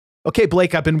Okay,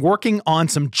 Blake, I've been working on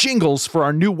some jingles for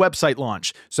our new website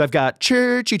launch. So I've got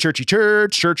churchy church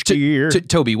gear.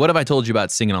 Toby, what have I told you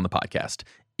about singing on the podcast?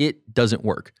 It doesn't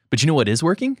work. But you know what is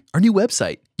working? Our new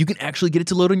website. You can actually get it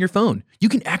to load on your phone. You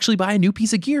can actually buy a new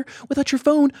piece of gear without your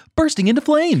phone bursting into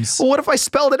flames. Well, what if I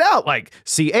spelled it out like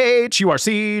CHURCGER?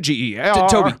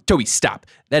 Toby, stop.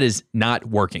 That is not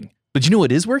working. But you know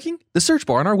what is working? The search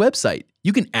bar on our website.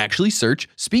 You can actually search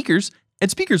speakers and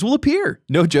speakers will appear.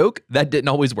 No joke, that didn't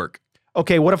always work.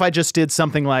 Okay, what if I just did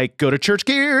something like go to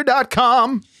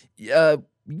churchgear.com? You know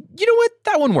what?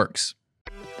 That one works.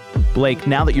 Blake,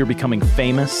 now that you're becoming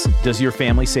famous, does your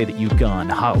family say that you've gone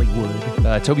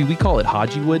Hollywood? Toby, we call it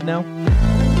Hajiwood now.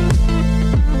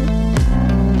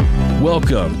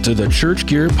 Welcome to the Church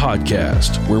Gear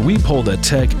Podcast, where we pull the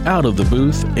tech out of the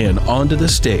booth and onto the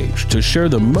stage to share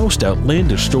the most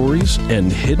outlandish stories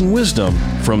and hidden wisdom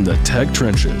from the tech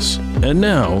trenches. And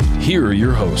now, here are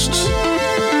your hosts.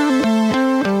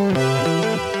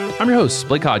 I'm your host,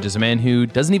 Blake Hodges, a man who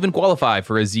doesn't even qualify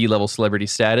for a Z-level celebrity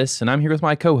status, and I'm here with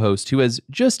my co-host who has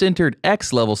just entered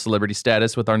X-level celebrity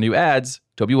status with our new ads,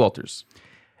 Toby Walters.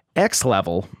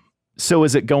 X-level? So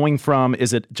is it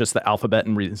just the alphabet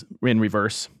in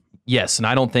reverse? Yes, and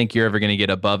I don't think you're ever going to get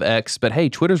above X, but hey,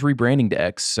 Twitter's rebranding to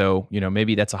X, so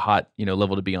maybe that's a hot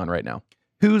level to be on right now.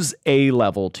 Who's A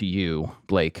level to you,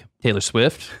 Blake? Taylor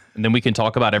Swift, and then we can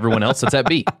talk about everyone else that's at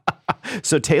B.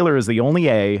 So Taylor is the only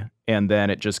A, and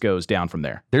then it just goes down from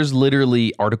there. There's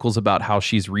literally articles about how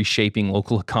she's reshaping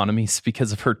local economies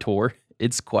because of her tour.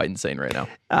 It's quite insane right now.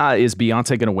 Is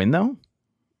Beyonce going to win, though?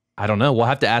 I don't know. We'll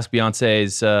have to ask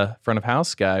Beyonce's front of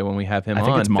house guy when we have him on. I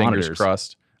think it's monitors. Fingers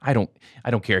crossed. I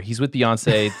don't care. He's with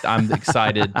Beyonce. I'm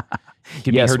excited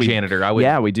to be her janitor.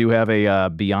 We do have a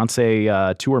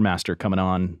Beyonce tour master coming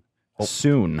on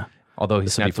soon. Although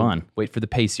he's going to fun. Wait for the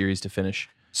Pay series to finish.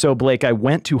 So, Blake, I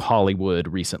went to Hollywood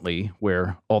recently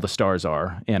where all the stars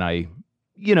are, and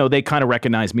they kind of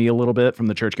recognize me a little bit from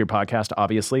the Church Gear podcast,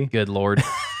 obviously. Good Lord.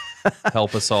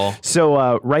 Help us all.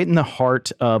 So right in the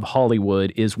heart of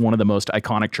Hollywood is one of the most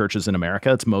iconic churches in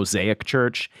America. It's Mosaic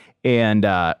Church. And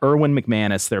Erwin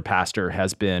McManus, their pastor,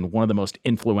 has been one of the most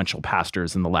influential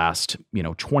pastors in the last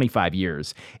 25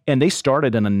 years. And they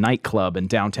started in a nightclub in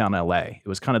downtown LA. It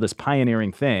was kind of this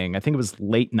pioneering thing. I think it was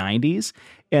late 90s.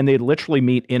 And they'd literally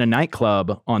meet in a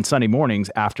nightclub on Sunday mornings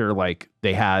after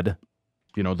they had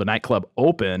the nightclub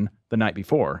open the night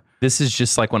before. This is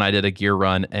just like when I did a gear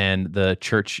run and the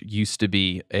church used to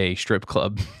be a strip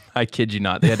club. I kid you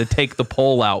not. They had to take the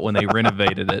pole out when they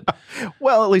renovated it.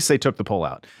 Well, at least they took the pole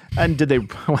out. And did they... We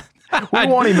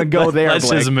won't even go there, Let's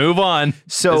Blake. just move on.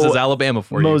 So this is Alabama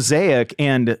for you. Mosaic,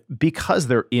 and because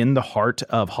they're in the heart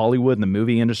of Hollywood and the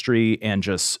movie industry and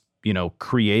just...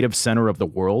 creative center of the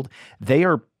world, they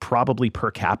are probably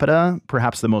per capita,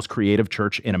 perhaps the most creative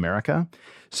church in America.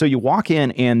 So you walk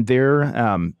in and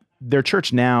their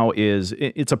church now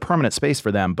it's a permanent space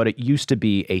for them, but it used to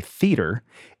be a theater,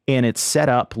 and it's set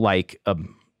up like a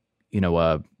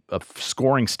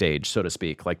scoring stage, so to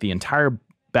speak. Like the entire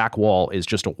back wall is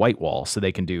just a white wall, so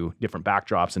they can do different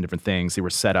backdrops and different things. They were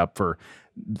set up for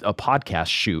a podcast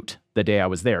shoot the day I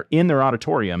was there. In their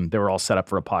auditorium, they were all set up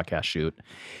for a podcast shoot.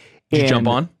 Did you jump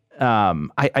on?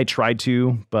 I tried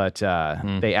to, but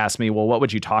they asked me, well, what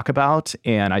would you talk about?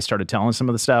 And I started telling some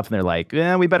of the stuff, and they're like,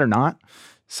 we better not.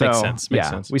 So, Makes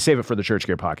sense. We save it for the Church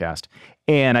Gear podcast.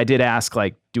 And I did ask,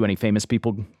 do any famous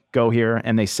people go here?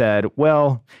 And they said,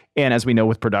 well, and as we know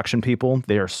with production people,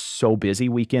 they are so busy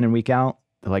week in and week out.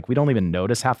 They're like, we don't even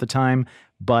notice half the time.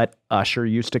 But Usher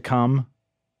used to come.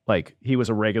 He was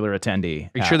a regular attendee.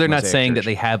 Are you sure they're not saying that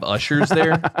they have ushers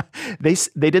there? They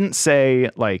didn't say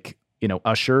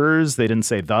ushers. They didn't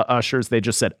say the ushers. They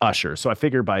just said usher. So I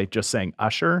figured by just saying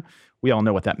usher, we all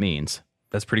know what that means.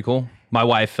 That's pretty cool. My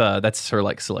wife, that's her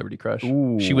celebrity crush.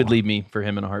 Ooh. She would leave me for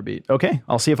him in a heartbeat. Okay,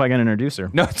 I'll see if I can introduce her.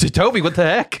 No, to Toby, what the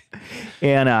heck?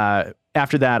 And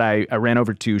after that, I ran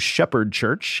over to Shepherd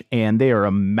Church, and they are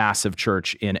a massive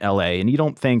church in LA. And you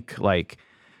don't think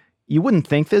you wouldn't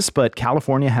think this, but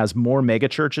California has more mega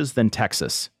churches than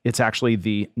Texas. It's actually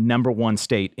the #1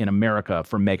 state in America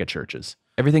for mega churches.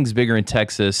 Everything's bigger in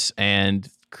Texas, and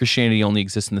Christianity only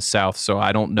exists in the South, so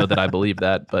I don't know that I believe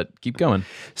that, but keep going.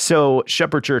 So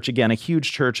Shepherd Church, again, a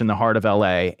huge church in the heart of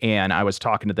LA, and I was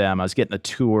talking to them. I was getting a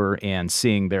tour and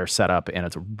seeing their setup, and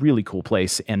it's a really cool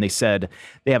place. And they said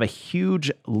they have a huge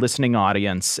listening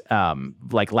audience,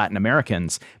 like Latin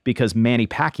Americans, because Manny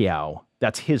Pacquiao,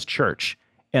 that's his church.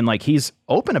 And he's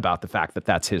open about the fact that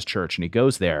that's his church, and he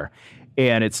goes there.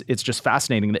 And it's just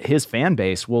fascinating that his fan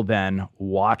base will then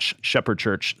watch Shepherd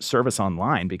Church service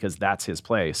online because that's his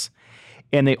place.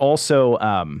 And they also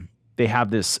they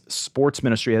have this sports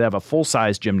ministry. They have a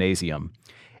full-size gymnasium.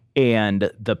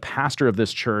 And the pastor of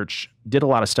this church did a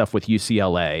lot of stuff with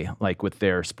UCLA, like with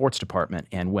their sports department.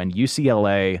 And when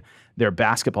UCLA, their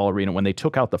basketball arena, when they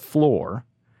took out the floor,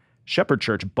 Shepherd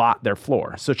Church bought their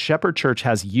floor. So Shepherd Church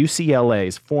has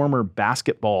UCLA's former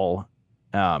basketball,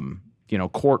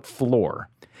 court floor.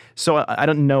 So I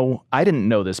didn't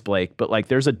know this, Blake, but like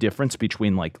there's a difference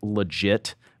between like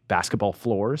legit basketball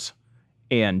floors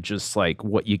and just like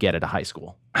what you get at a high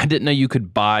school. I didn't know you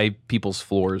could buy people's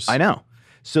floors. I know.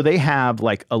 So they have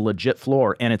like a legit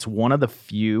floor, and it's one of the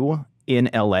few in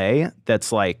LA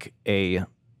that's like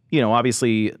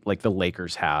obviously like the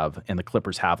Lakers have and the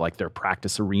Clippers have like their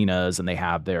practice arenas and they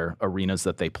have their arenas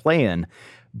that they play in,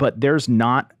 but there's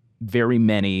not very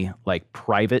many like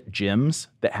private gyms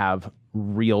that have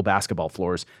real basketball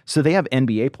floors. So they have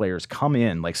NBA players come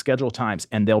in like scheduled times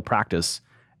and they'll practice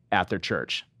at their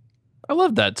church. I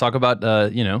love that. Talk about,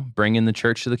 bringing the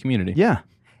church to the community. Yeah.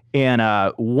 And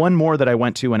one more that I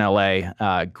went to in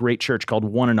LA, great church called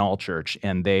One and All Church,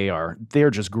 and they're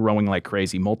just growing like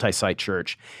crazy, multi-site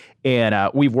church.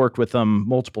 And we've worked with them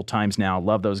multiple times now.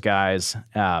 Love those guys.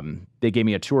 They gave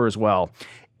me a tour as well.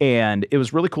 And it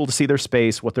was really cool to see their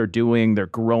space, what they're doing. They're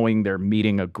growing. They're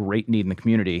meeting a great need in the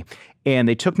community. And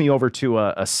they took me over to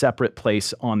a separate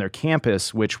place on their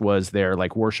campus, which was their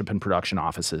like worship and production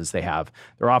offices. They have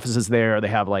their offices there. They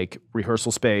have like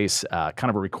rehearsal space, kind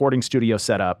of a recording studio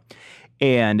set up.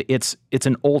 And it's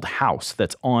an old house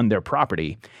that's on their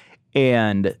property.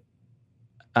 And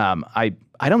I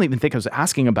don't even think I was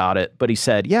asking about it, but he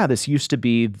said, yeah, this used to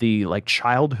be the like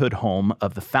childhood home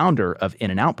of the founder of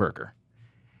In-N-Out Burger.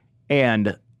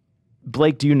 And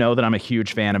Blake, do you know that I'm a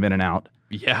huge fan of In-N-Out?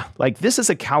 Yeah. Like this is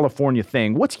a California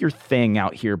thing. What's your thing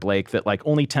out here, Blake, that like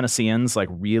only Tennesseans like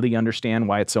really understand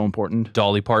why it's so important?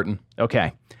 Dolly Parton.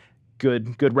 Okay.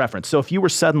 Good reference. So if you were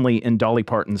suddenly in Dolly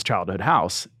Parton's childhood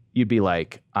house, you'd be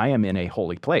like, I am in a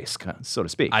holy place, so to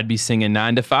speak. I'd be singing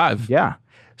 9 to 5. Yeah.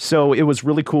 So it was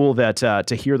really cool that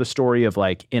to hear the story of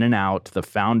like In-N-Out, the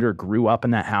founder grew up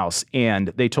in that house. And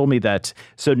they told me that,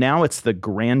 so now it's the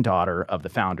granddaughter of the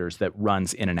founders that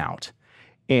runs In-N-Out.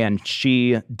 And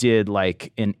she did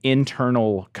like an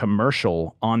internal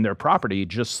commercial on their property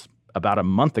just about a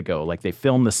month ago. Like they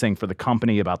filmed this thing for the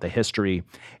company about the history.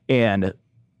 And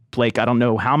Blake, I don't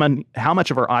know how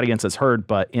much of our audience has heard,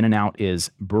 but In-N-Out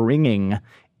is bringing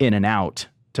In-N-Out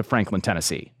to Franklin,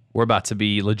 Tennessee. We're about to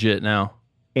be legit now.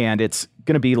 And it's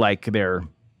going to be like their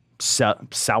southern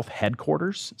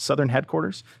headquarters. So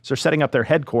they're setting up their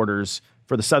headquarters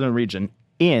for the southern region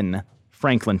in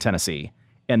Franklin, Tennessee.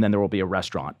 And then there will be a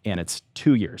restaurant, and it's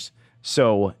 2 years.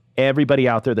 So everybody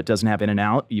out there that doesn't have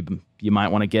In-N-Out, you might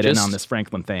want to get in on this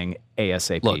Franklin thing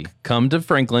ASAP. Look, come to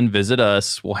Franklin, visit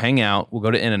us. We'll hang out. We'll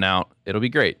go to In-N-Out. It'll be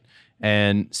great.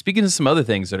 And speaking of some other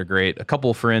things that are great, a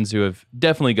couple of friends who have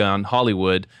definitely gone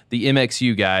Hollywood, the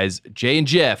MxU guys, Jay and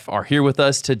Jeff, are here with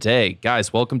us today.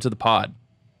 Guys, welcome to the pod.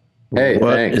 Hey,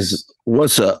 thanks.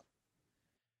 What's up?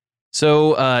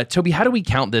 So, Toby, how do we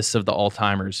count this of the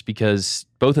all-timers? Because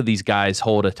both of these guys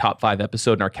hold a top 5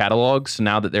 episode in our catalog. So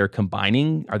now that they're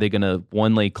combining, are they going to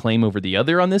one lay claim over the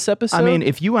other on this episode? I mean,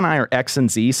 if you and I are X and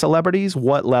Z celebrities,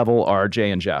 what level are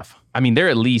Jay and Jeff? I mean, they're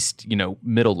at least,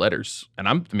 middle letters.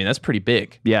 And that's pretty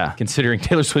big. Yeah. Considering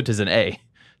Taylor Swift is an A.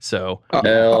 So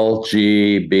LGBTQ.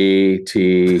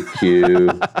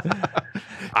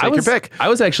 I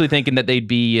was actually thinking that they'd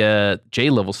be J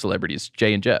level celebrities,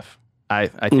 Jay and Jeff. I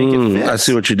think it fits. I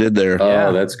see what you did there.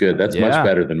 Oh, that's good. That's much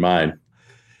better than mine.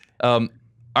 All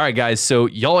right, guys. So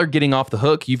y'all are getting off the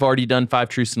hook. You've already done 5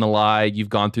 Truths and a Lie. You've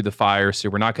gone through the fire. So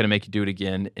we're not going to make you do it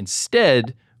again.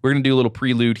 Instead, we're going to do a little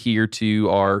prelude here to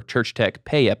our Church Tech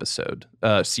Pay episode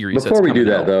series. Before we do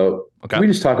that, though, okay. Can we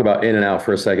just talk about In-N-Out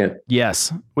for a second?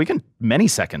 Yes, we can. Many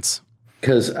seconds.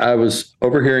 Because I was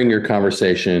overhearing your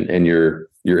conversation and your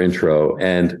intro,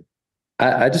 and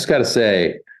I just got to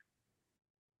say,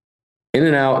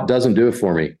 In-N-Out doesn't do it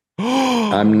for me.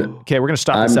 Okay, we're going to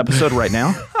stop this episode right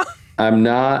now. I'm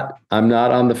not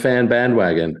on the fan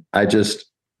bandwagon. I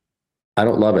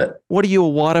don't love it. What are you, a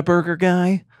Whataburger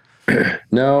guy?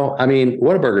 No, I mean,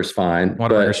 Whataburger's fine.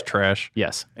 Whataburger's trash.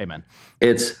 Yes, amen.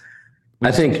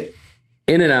 I think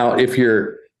In-N-Out, if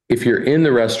you're in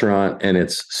the restaurant and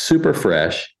it's super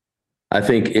fresh, I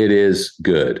think it is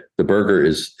good. The burger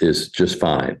is just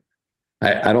fine.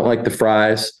 I don't like the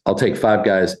fries. I'll take Five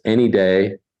Guys any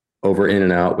day over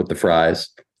In-N-Out with the fries.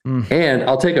 And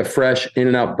I'll take a fresh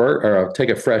In-N-Out burger, or I'll take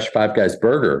a fresh Five Guys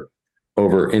burger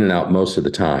over In-N-Out most of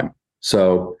the time.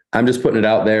 So I'm just putting it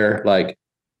out there. Like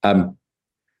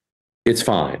it's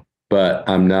fine, but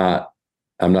I'm not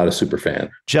I'm not a super fan.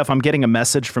 Jeff, I'm getting a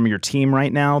message from your team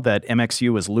right now that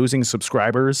MxU is losing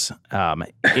subscribers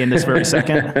in this very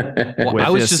second. Well, with I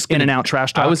was this just In-N-Out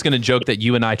trash talk. I was going to joke that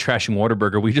you and I trashing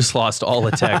Whataburger, we just lost all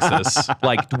of Texas.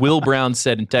 Like Will Brown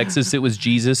said, in Texas, it was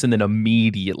Jesus, and then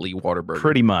immediately Whataburger.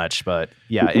 Pretty much, but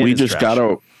yeah, we just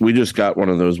got one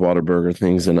of those Whataburger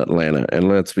things in Atlanta, and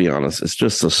let's be honest, it's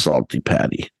just a salty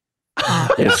patty.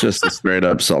 It's just a straight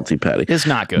up salty patty. It's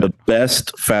not good. The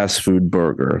best fast food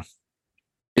burger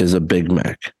is a Big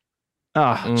Mac.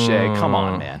 Oh, Jay, come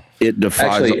on, man. It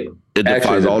defies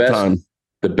all time.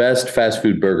 The best fast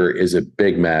food burger is a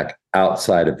Big Mac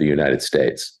outside of the United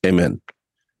States. Amen.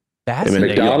 That's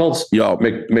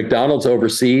McDonald's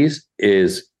overseas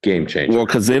is game changer. Well,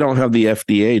 because they don't have the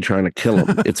FDA trying to kill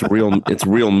them. It's real meat. It's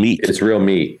real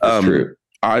meat. It's true.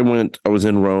 I was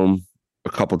in Rome a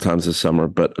couple times this summer,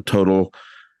 but a total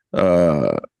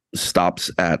stops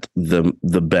at the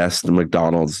best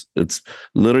McDonald's. It's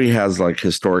literally has like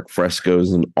historic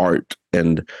frescoes and art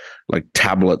and like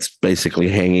tablets basically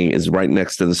hanging. Is right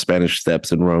next to the Spanish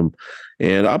Steps in Rome,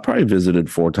 and I probably visited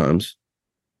 4 times.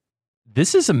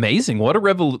 This is amazing. What a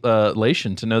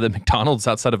revelation to know that McDonald's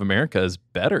outside of America is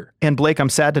better. And Blake, I'm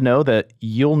sad to know that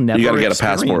you'll never. You got to get a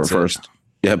passport first.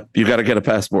 Yep, you got to get a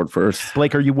passport first.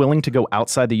 Blake, are you willing to go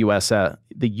outside the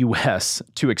U.S.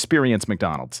 to experience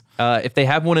McDonald's? If they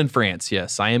have one in France,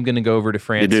 yes, I am going to go over to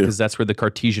France because that's where the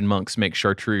Cartesian monks make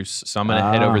chartreuse. So I'm going to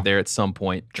head over there at some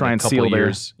point. Try and steal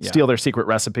their secret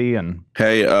recipe. And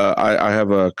hey, I have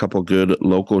a couple good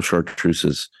local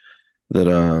chartreuses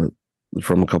that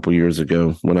from a couple years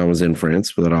ago when I was in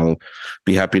France that I'll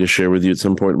be happy to share with you at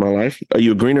some point in my life. Are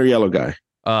you a green or yellow guy?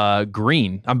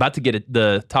 Green. I'm about to get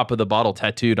the top of the bottle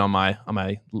tattooed on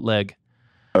my leg.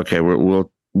 Okay,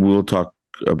 we'll talk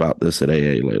about this at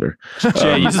AA later.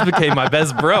 Jay, you just became my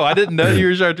best bro. I didn't know you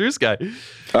were a chartreuse guy.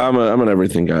 I'm an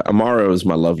everything guy. Amaro is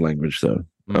my love language, though.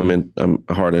 I'm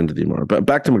hard into the Amaro. But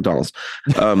back to McDonald's.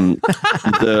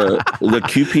 The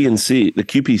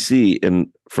QPC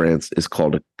in France is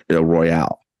called a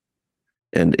Royale,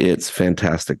 and it's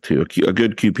fantastic too. A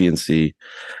good QPC.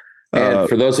 And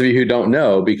for those of you who don't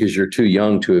know, because you're too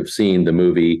young to have seen the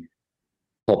movie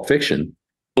Pulp Fiction,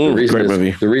 the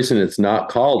reason it's not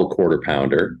called a quarter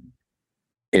pounder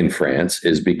in France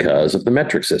is because of the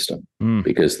metric system,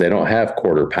 because they don't have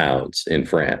quarter pounds in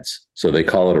France. So they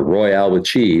call it a Royale with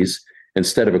cheese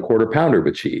instead of a quarter pounder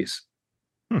with cheese.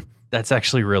 That's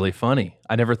actually really funny.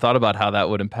 I never thought about how that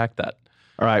would impact that.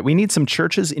 All right, we need some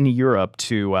churches in Europe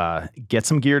to get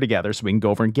some gear together so we can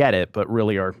go over and get it. But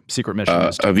really, our secret mission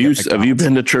is to have you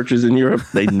been to churches in Europe?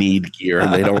 They need gear.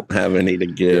 They don't have any to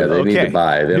give. Yeah, they need to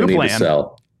buy. They don't need to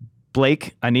sell.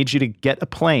 Blake, I need you to get a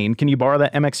plane. Can you borrow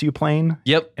that MxU plane?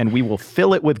 Yep. And we will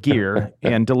fill it with gear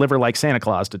and deliver like Santa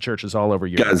Claus to churches all over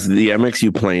Europe. Guys, the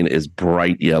MxU plane is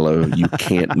bright yellow. You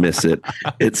can't miss it.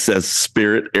 It says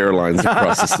Spirit Airlines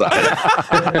across the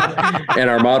side. And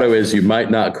our motto is, you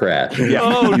might not crash. Yeah.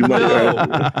 Oh,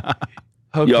 no.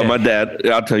 Okay. Yo, my dad,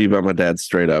 I'll tell you about my dad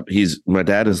straight up. My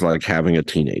dad is like having a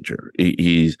teenager.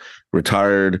 He's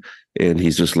retired and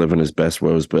he's just living his best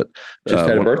woes. But just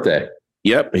had a birthday.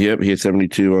 Yep. He had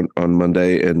 72 on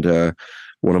Monday, and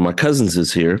one of my cousins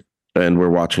is here, and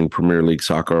we're watching Premier League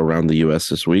soccer around the U.S.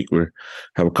 this week. We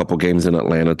have a couple games in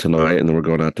Atlanta tonight, and then we're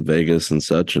going out to Vegas and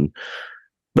such.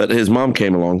 But his mom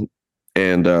came along,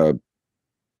 and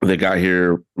they got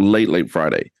here late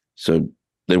Friday, so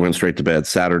they went straight to bed.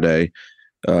 Saturday,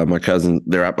 my cousin,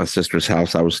 they're at my sister's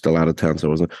house. I was still out of town, so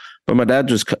I wasn't. But my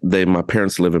dad my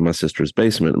parents live in my sister's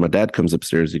basement, and my dad comes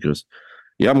upstairs. He goes,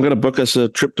 yeah, I'm going to book us a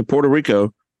trip to Puerto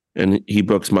Rico. And he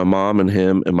books my mom and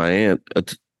him and my aunt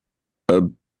a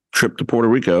trip to Puerto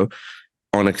Rico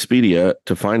on Expedia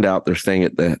to find out they're staying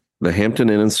at the Hampton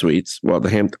Inn and Suites. Well,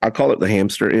 I call it the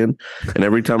Hamster Inn. And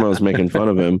every time I was making fun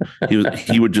of him,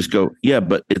 he would just go, yeah,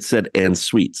 but it said and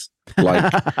suites.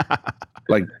 Like,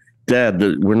 Dad,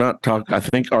 we're not talking. I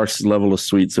think our level of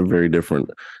suites are very different.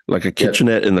 Like a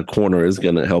kitchenette in the corner is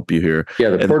going to help you here. Yeah,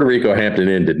 the Puerto Rico Hampton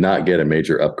Inn did not get a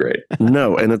major upgrade.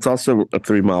 No, and it's also a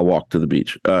 3-mile walk to the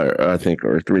beach, I think,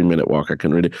 or a 3-minute walk. I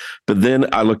couldn't read it. But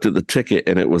then I looked at the ticket,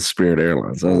 and it was Spirit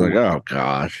Airlines. I was like, oh,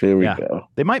 gosh, here we go.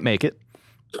 They might make it.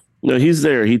 No, he's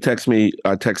there. He texted me.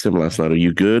 I texted him last night. Are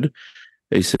you good?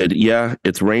 He said, yeah,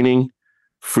 it's raining,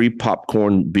 free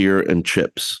popcorn, beer, and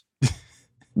chips.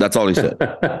 That's all he said.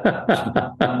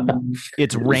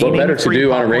 It's raining. What better to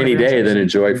do on a rainy day than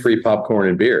enjoy free popcorn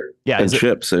and beer? Yeah, and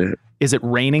chips. Is it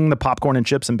raining the popcorn and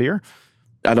chips and beer?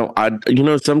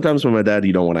 Sometimes with my dad,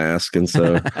 you don't want to ask, and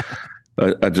so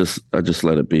I just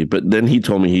let it be. But then he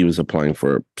told me he was applying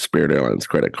for a Spirit Airlines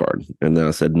credit card, and then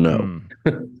I said no.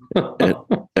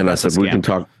 And I said we can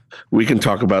talk. We can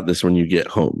talk about this when you get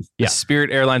home. Yeah.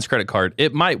 Spirit Airlines credit card.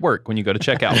 It might work when you go to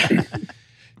checkout.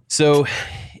 So,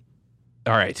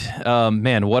 all right.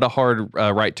 Man, what a hard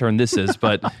right turn this is.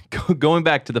 But going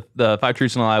back to the 5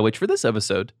 truths and a lie, which for this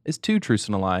episode is 2 truths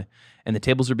and a lie, and the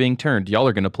tables are being turned. Y'all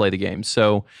are going to play the game.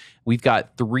 So we've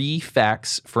got 3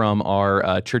 facts from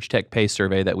our Church Tech Pay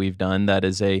survey that we've done. That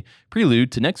is a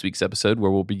prelude to next week's episode where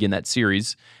we'll begin that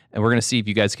series. And we're going to see if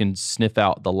you guys can sniff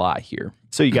out the lie here.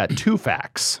 So you got 2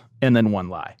 facts and then 1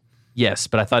 lie. Yes,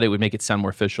 but I thought it would make it sound more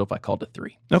official if I called it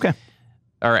 3. Okay.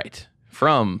 All right.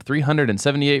 From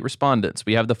 378 respondents,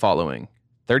 we have the following.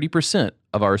 30%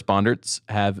 of our respondents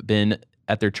have been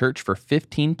at their church for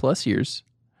 15 plus years.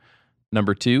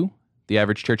 Number 2, the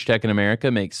average church tech in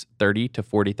America makes $30,000 to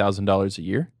 $40,000 a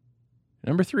year.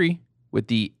 Number 3, with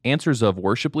the answers of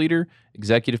worship leader,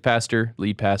 executive pastor,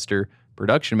 lead pastor,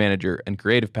 production manager, and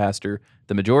creative pastor,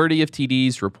 the majority of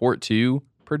TDs report to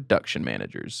production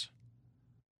managers.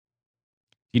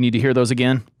 You need to hear those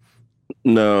again?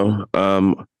 No.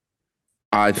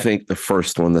 I think the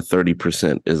first one, the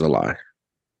 30%, is a lie.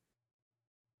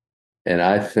 And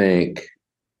I think,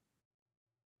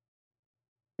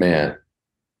 man,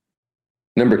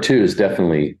 number 2 is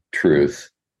definitely truth.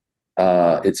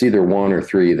 It's either 1 or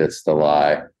 3 that's the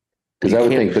lie. Because I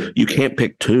would think that you can't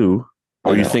pick 2.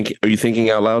 Are you thinking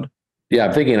out loud? Yeah,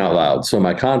 I'm thinking out loud. So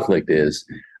my conflict is,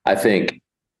 I think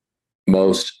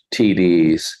most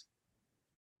TDs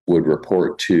would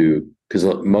report to, because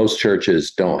most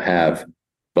churches don't have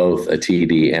both a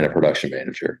TD and a production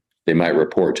manager. They might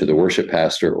report to the worship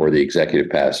pastor or the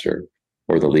executive pastor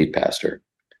or the lead pastor.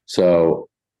 So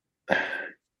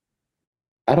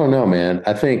I don't know, man.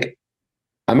 I think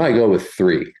I might go with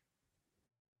 3.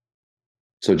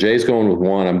 So Jay's going with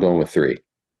 1. I'm going with 3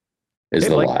 is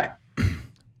the lie.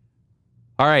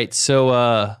 All right.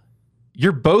 So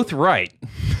you're both right.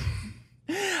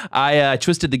 I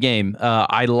twisted the game.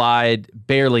 I lied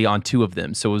barely on 2 of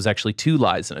them. So it was actually 2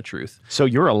 lies and a truth. So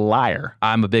you're a liar.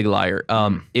 I'm a big liar.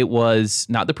 It was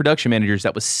not the production managers.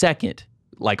 That was second,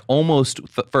 like almost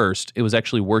first. It was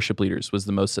actually worship leaders was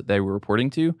the most that they were reporting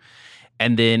to.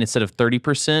 And then instead of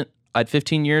 30% at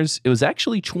 15 years, it was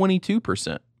actually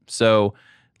 22%. So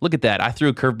look at that. I threw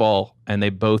a curveball and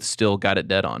they both still got it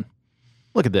dead on.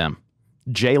 Look at them.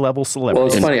 J-level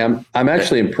celebrities. Well, it's funny. I'm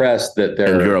actually impressed that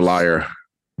And you're a liar.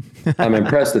 I'm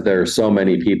impressed that there are so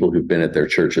many people who've been at their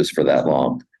churches for that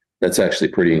long. That's actually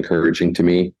pretty encouraging to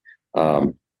me.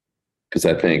 Because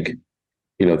I think,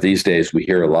 these days we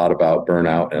hear a lot about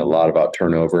burnout and a lot about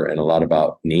turnover and a lot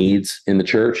about needs in the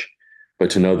church.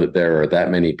 But to know that there are that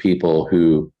many people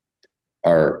who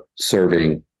are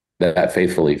serving that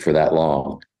faithfully for that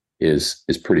long is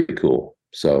pretty cool.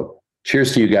 So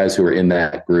cheers to you guys who are in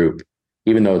that group,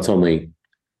 even though it's only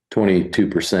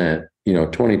 22%.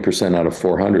 20% out of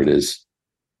 400 is,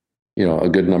 a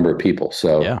good number of people.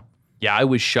 So yeah, I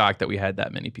was shocked that we had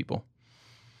that many people.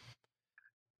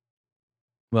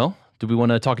 Well, do we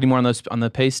want to talk any more on the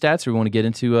pay stats, or we want to get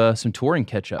into some touring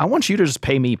catch up? I want you to just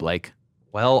pay me, Blake.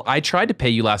 Well, I tried to pay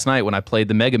you last night when I played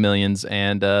the Mega Millions,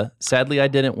 and sadly, I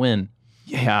didn't win.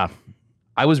 Yeah,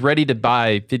 I was ready to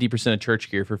buy 50% of church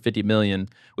gear for $50 million,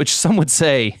 which some would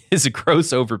say is a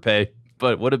gross overpay.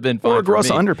 But would have been fun. Or a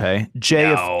gross underpay.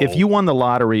 Jay, No. if you won the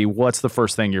lottery, what's the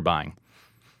first thing you're buying?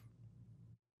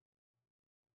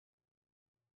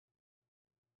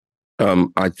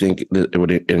 I think that it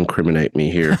would incriminate me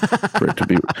here for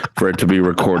it to be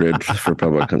recorded for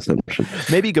public consumption.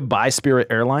 Maybe you could buy Spirit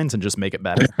Airlines and just make it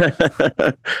better.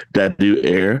 That do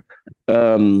air.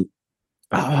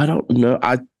 I don't know.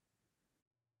 I'd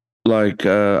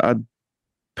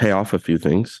pay off a few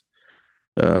things.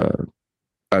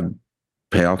 I'd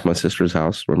pay off my sister's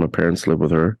house where my parents live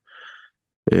with her,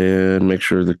 and make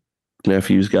sure the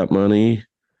nephews got money.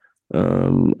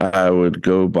 I would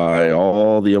go buy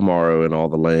all the Amaro and all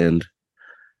the land.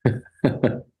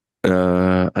 I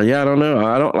don't know.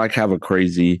 I don't have a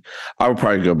crazy. I would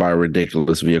probably go buy a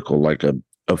ridiculous vehicle, like a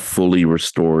fully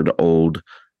restored old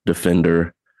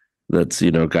Defender that's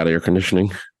got air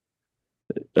conditioning,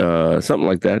 something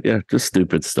like that. Yeah, just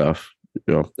stupid stuff.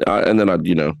 And then I'd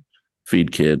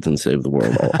feed kids and save the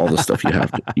world. All the stuff you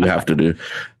have to do.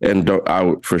 And I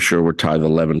would for sure would tithe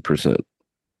 11%.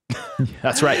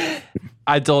 That's right.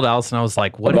 I told Allison, I was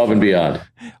like, what above and beyond.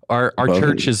 Our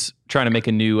church is trying to make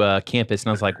a new campus. And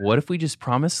I was like, what if we just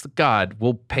promise God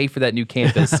we'll pay for that new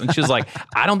campus? And she was like,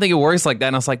 I don't think it works like that.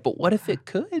 And I was like, but what if it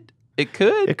could? It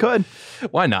could. It could.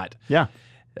 Why not? Yeah.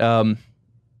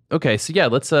 Okay. So yeah,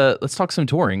 let's talk some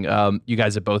touring. You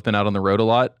guys have both been out on the road a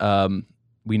lot.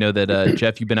 We know that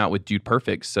Jeff, you've been out with Dude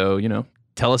Perfect. So,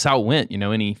 tell us how it went.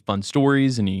 Any fun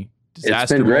stories, any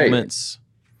disaster moments?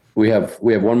 we have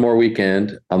one more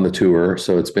weekend on the tour.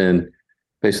 So it's been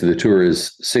basically the tour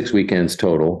is 6 weekends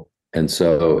total. And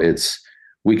so it's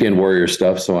weekend warrior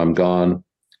stuff. So I'm gone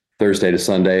Thursday to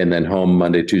Sunday and then home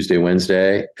Monday, Tuesday,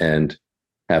 Wednesday, and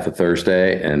half a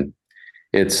Thursday. And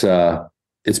it's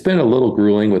been a little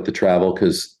grueling with the travel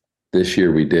because this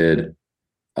year we did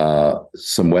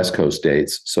some West Coast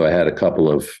dates. So I had a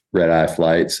couple of red eye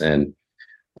flights, and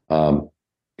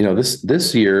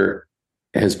this year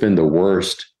has been the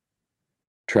worst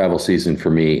travel season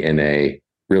for me in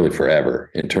really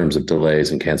forever in terms of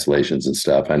delays and cancellations and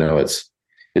stuff. I know it's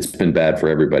been bad for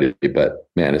everybody, but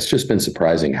man, it's just been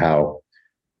surprising how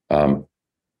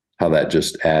that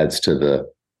just adds to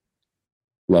the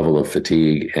level of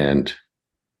fatigue and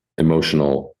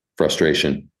emotional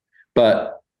frustration.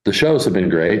 But the shows have been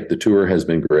great. The tour has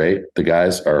been great. The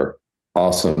guys are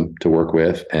awesome to work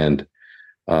with. And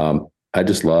I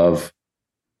just love,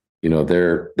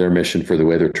 their mission for the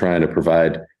way they're trying to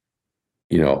provide,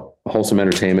 wholesome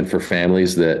entertainment for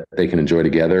families that they can enjoy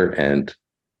together. And,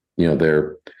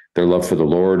 their love for the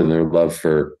Lord and their love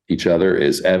for each other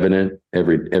is evident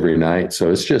every night.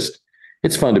 So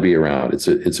it's fun to be around. It's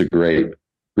a great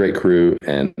crew,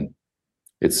 and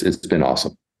it's been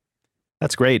awesome.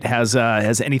 That's great. Has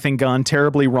anything gone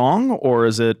terribly wrong, or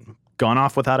has it gone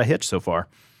off without a hitch so far?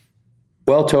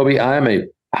 Well, Toby, I'm a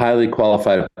highly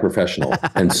qualified professional.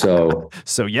 And so,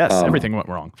 yes, everything went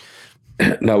wrong.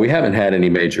 No, we haven't had any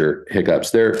major hiccups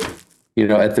there.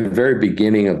 At the very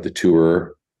beginning of the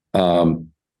tour,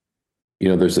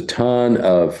 there's a ton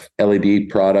of LED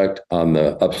product on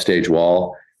the upstage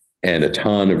wall and a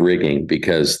ton of rigging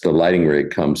because the lighting rig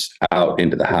comes out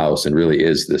into the house and really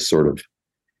is this sort of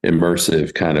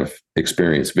immersive kind of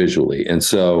experience visually. And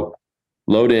so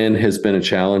load in has been a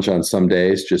challenge on some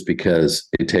days just because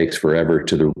it takes forever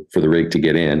for the rig to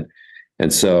get in.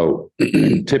 And so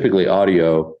typically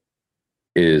audio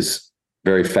is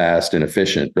very fast and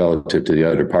efficient relative to the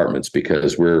other departments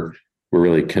because we're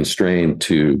really constrained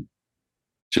to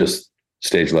just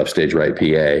stage left, stage right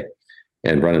PA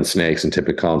and running snakes and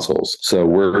tippet consoles. So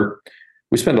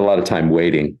we spend a lot of time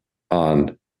waiting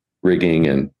on rigging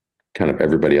and kind of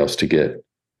everybody else to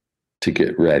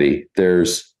get ready.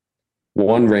 There's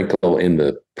one wrinkle in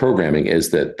the programming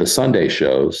is that the Sunday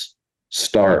shows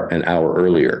start an hour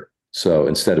earlier. So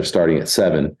instead of starting at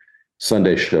 7,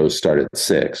 Sunday shows start at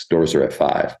 6. Doors are at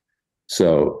 5.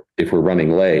 So if we're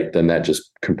running late, then that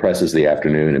just compresses the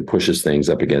afternoon and pushes things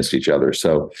up against each other.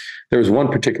 So there was one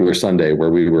particular Sunday where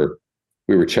we were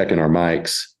checking our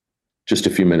mics just a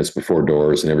few minutes before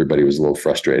doors, and everybody was a little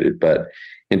frustrated. But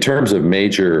in terms of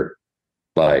major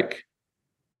like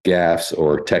gaffes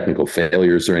or technical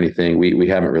failures or anything, we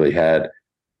haven't really had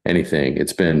anything.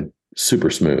 It's been super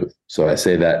smooth. So I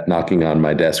say that knocking on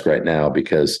my desk right now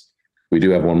because we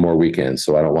do have one more weekend.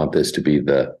 So I don't want this to be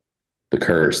the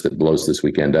curse that blows this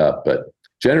weekend up. But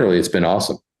generally, it's been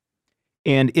awesome.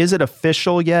 And is it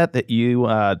official yet that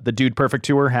the Dude Perfect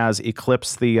Tour has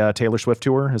eclipsed the Taylor Swift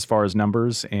Tour as far as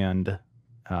numbers and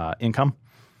income?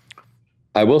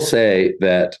 I will say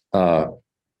that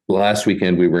last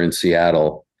weekend we were in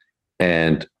Seattle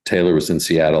and Taylor was in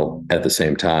Seattle at the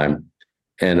same time.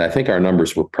 And I think our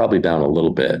numbers were probably down a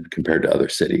little bit compared to other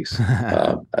cities.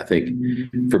 I think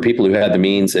for people who had the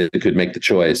means and could make the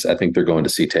choice, I think they're going to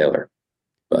see Taylor.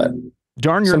 But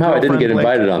darn, somehow I didn't get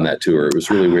invited on that tour. It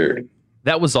was really weird.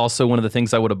 That was also one of the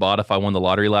things I would have bought if I won the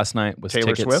lottery last night. Was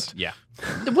Taylor tickets. Swift? Yeah.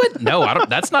 What? No, I don't.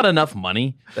 That's not enough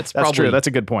money. That's probably true. That's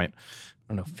a good point.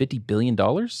 I don't know, $50 billion?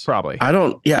 Probably.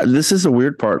 Yeah, this is a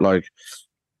weird part. Like,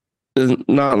 it's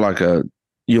not like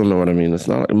you'll know what I mean. It's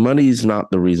not like money's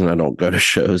not the reason I don't go to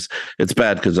shows. It's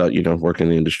bad because I, work in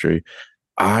the industry.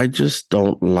 I just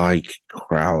don't like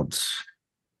crowds.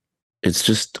 It's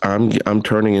just I'm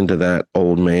turning into that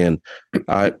old man.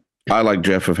 I like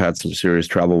Jeff have had some serious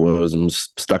travel woes and was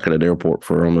stuck at an airport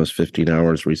for almost 15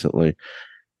 hours recently.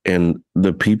 And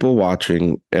the people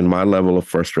watching and my level of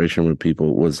frustration with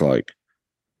people was like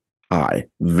high,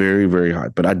 very, very high.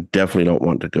 But I definitely don't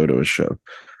want to go to a show.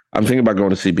 I'm thinking about going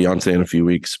to see Beyonce in a few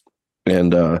weeks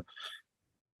and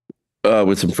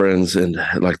with some friends. And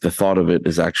like the thought of it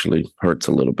is actually hurts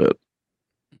a little bit.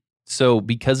 So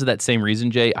because of that same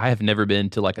reason, Jay, I have never been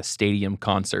to like a stadium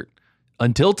concert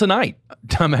until tonight.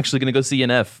 I'm actually going to go see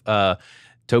NF.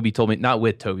 Toby told me, not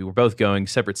with Toby, we're both going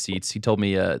separate seats. He told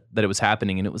me that it was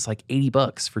happening and it was like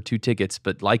 $80 for 2 tickets.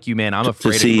 But like you, man, I'm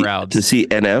afraid of crowds. To see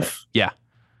NF? Yeah.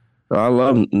 I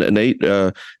love Nate.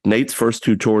 Nate's first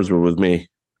 2 tours were with me.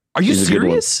 Are you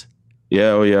serious? Yeah.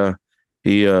 Oh yeah.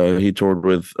 He toured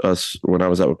with us when I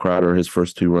was out with Crowder. His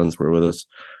first 2 runs were with us.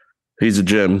 He's a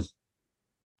gem.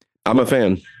 I'm a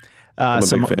fan. I'm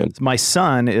a big fan. My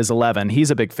son is 11.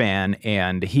 He's a big fan,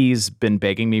 and he's been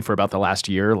begging me for about the last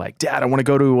year, like, Dad, I want to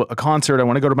go to a concert. I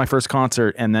want to go to my first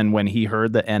concert. And then when he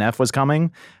heard that NF was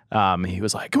coming, he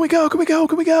was like, can we go? Can we go?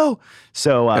 Can we go?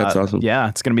 So That's awesome. Yeah,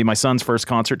 it's going to be my son's first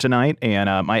concert tonight.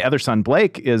 And my other son,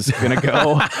 Blake, is going to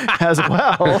go as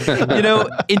well. You know,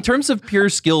 in terms of pure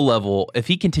skill level, if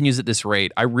he continues at this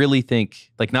rate, I really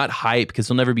think, like, not hype, because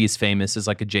he'll never be as famous as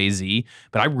like a Jay-Z,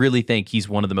 but I really think he's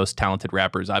one of the most talented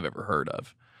rappers I've ever heard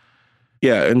of.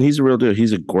 Yeah, and he's a real deal.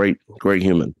 He's a great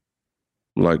human.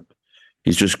 Like,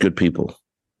 he's just good people.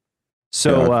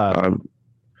 So I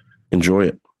enjoy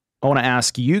it. I want to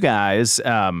ask you guys,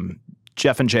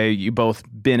 Jeff and Jay, you both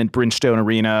been in Bridgestone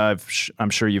Arena.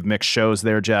 I'm sure you've mixed shows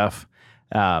there, Jeff.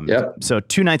 Yep. So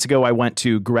 2 nights ago, I went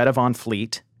to Greta Van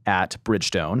Fleet at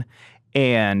Bridgestone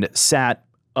and sat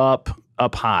up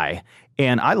high.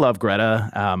 And I love Greta.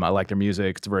 I like their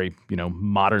music. It's very,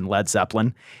 modern Led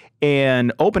Zeppelin.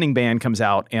 And opening band comes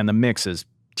out, and the mix is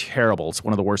terrible. It's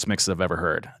one of the worst mixes I've ever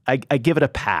heard. I give it a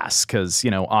pass because,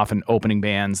 often opening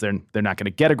bands, they're not going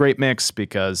to get a great mix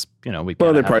because, they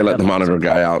probably let the monitor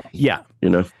guy out. Yeah.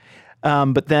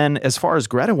 But then as far as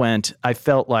Greta went, I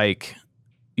felt like,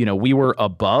 we were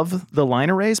above the line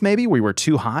arrays, maybe. We were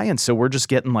too high, and so we're just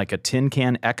getting like a tin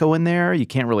can echo in there. You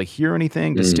can't really hear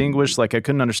anything distinguished. Like, I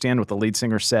couldn't understand what the lead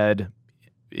singer said,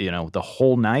 the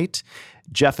whole night.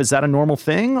 Jeff, is that a normal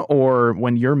thing? Or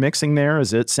when you're mixing there,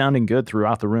 is it sounding good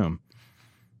throughout the room?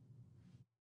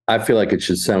 I feel like it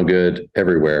should sound good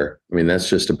everywhere. I mean, that's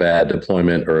just a bad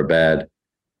deployment or a bad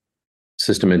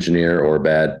system engineer or a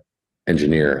bad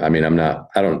engineer. I mean, I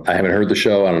haven't heard the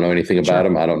show. I don't know anything about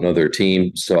them. I don't know their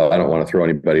team. So I don't want to throw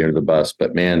anybody under the bus,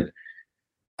 but man,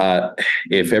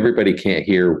 if everybody can't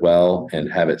hear well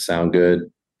and have it sound good,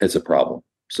 it's a problem.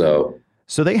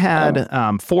 So they had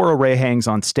 4 array hangs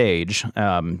on stage,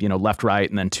 left, right,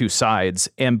 and then 2 sides.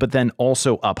 But then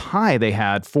also up high, they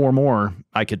had 4 more.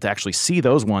 I could actually see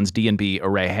those ones, D&B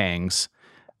array hangs.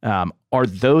 Are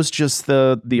those just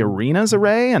the arena's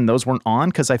array and those weren't on?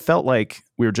 Because I felt like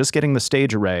we were just getting the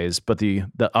stage arrays, but the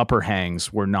upper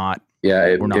hangs were not. Yeah,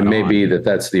 it may be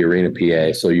that's the arena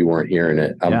PA, so you weren't hearing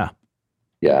it.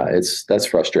 Yeah, that's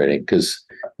frustrating because,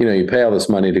 you pay all this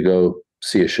money to go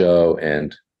see a show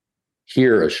and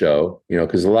hear a show,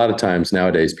 because a lot of times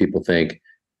nowadays people think,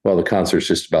 well, the concert's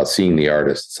just about seeing the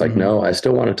artist. It's like, no, I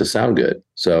still want it to sound good.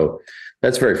 So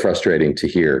that's very frustrating to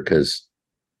hear because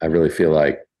I really feel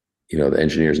like, the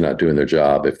engineer's not doing their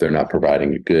job if they're not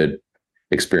providing a good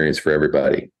experience for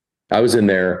everybody. I was in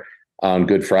there on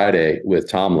Good Friday with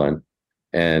Tomlin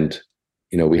and,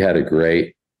 we had a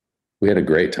great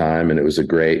time and it was a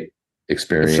great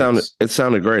experience. It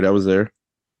sounded great. I was there.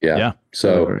 Yeah.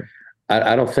 So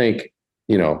I don't think,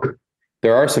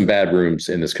 there are some bad rooms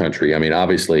in this country. I mean,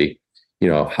 obviously,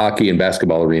 hockey and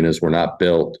basketball arenas were not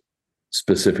built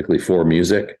specifically for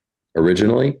music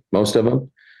originally, most of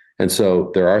them. And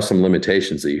so there are some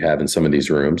limitations that you have in some of these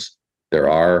rooms. There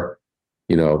are,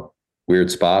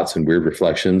 weird spots and weird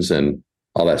reflections and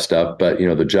all that stuff. But,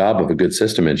 the job of a good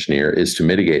system engineer is to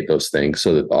mitigate those things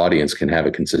so that the audience can have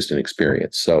a consistent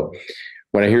experience. So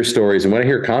when I hear stories and when I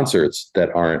hear concerts that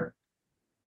aren't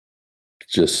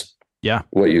just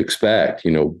what you expect,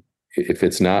 if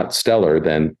it's not stellar,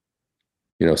 then,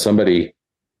 somebody's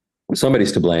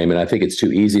to blame. And I think it's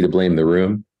too easy to blame the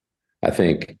room. I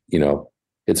think,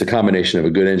 it's a combination of a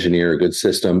good engineer, a good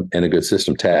system, and a good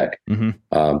system tech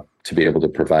to be able to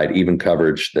provide even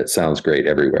coverage that sounds great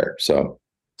everywhere. So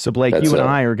Blake, you and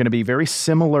I are going to be very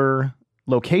similar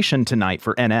location tonight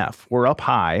for NF. We're up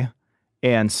high.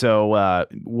 And so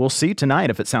we'll see tonight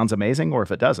if it sounds amazing or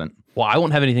if it doesn't. Well, I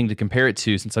won't have anything to compare it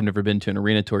to since I've never been to an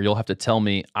arena tour. You'll have to tell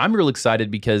me. I'm real excited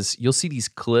because you'll see these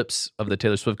clips of the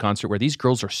Taylor Swift concert where these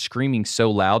girls are screaming so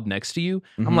loud next to you.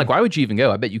 I'm like, why would you even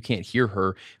go? I bet you can't hear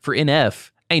her. For NF,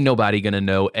 ain't nobody going to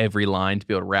know every line to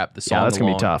be able to rap the song. Yeah, that's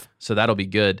going to be tough. So that'll be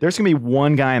good. There's going to be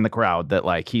one guy in the crowd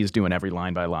that he's doing every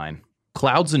line by line.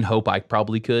 Clouds and Hope, I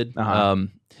probably could.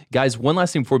 Guys, one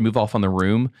last thing before we move off on the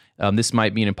room. This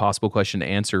might be an impossible question to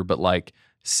answer, but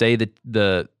say that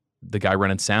the guy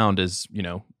running sound is,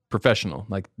 professional,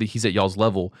 he's at y'all's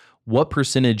level. What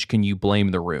percentage can you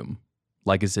blame the room?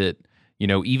 Is it,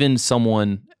 even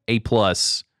someone A+,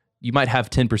 you might have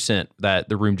 10% that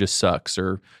the room just sucks,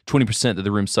 or 20% that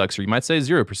the room sucks, or you might say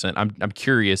 0%. I'm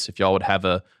curious if y'all would have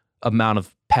a amount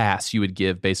of pass you would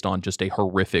give based on just a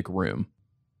horrific room.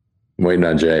 I'm waiting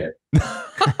on Jay.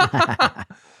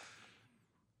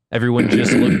 Everyone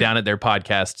just look down at their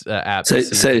podcast app. Tell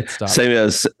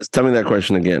me that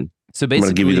question again. So basically,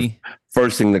 I'm going to give you the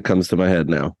first thing that comes to my head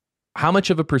now. how much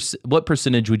of what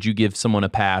percentage would you give someone a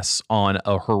pass on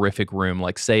a horrific room?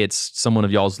 Like, say it's someone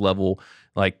of y'all's level,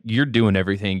 like you're doing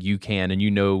everything you can and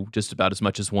you know just about as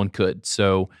much as one could.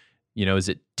 So, is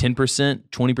it 10%,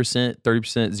 20%, 30%,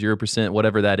 0%,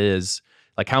 whatever that is?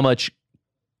 Like, how much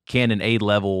can an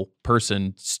A-level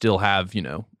person still have,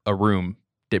 a room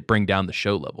that bring down the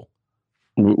show level?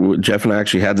 Jeff and I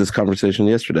actually had this conversation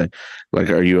yesterday. Like,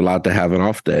 are you allowed to have an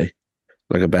off day,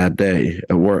 like a bad day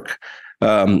at work?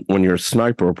 When you're a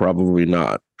sniper, probably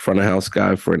not. Front of house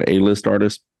guy for an A-list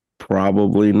artist,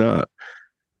 probably not.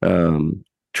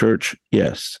 Church,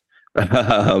 yes.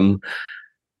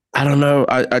 I don't know.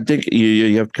 I think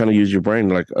you have to kind of use your brain.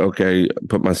 Like, okay,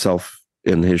 put myself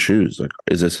in his shoes. Like,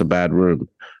 is this a bad room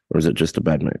or is it just a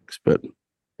bad mix? But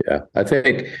yeah, I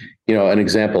think, an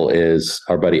example is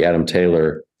our buddy Adam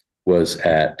Taylor was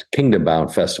at Kingdom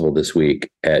Bound Festival this week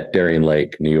at Darien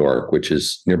Lake, New York, which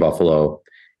is near Buffalo.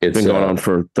 It's been going on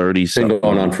for 30 It's been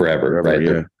going on forever, right?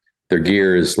 Yeah. Their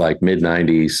gear is like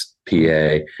mid-90s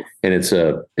PA, and it's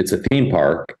a theme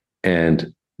park,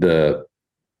 and the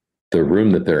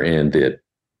room that they're in, the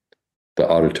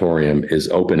auditorium is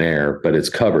open air, but it's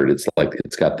covered. It's like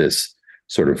it's got this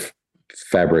sort of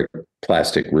fabric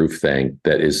plastic roof thing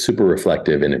that is super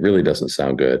reflective, and it really doesn't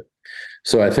sound good.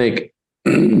 So I think,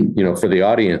 for the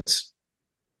audience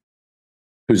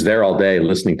who's there all day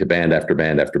listening to band after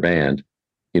band after band,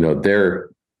 their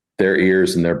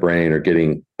ears and their brain are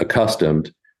getting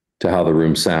accustomed to how the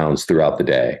room sounds throughout the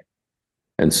day.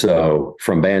 And so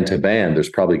from band to band, there's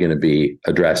probably going to be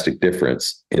a drastic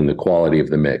difference in the quality of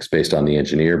the mix based on the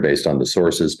engineer, based on the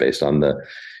sources, based on the,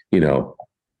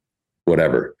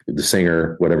 whatever, the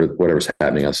singer, whatever's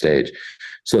happening on stage.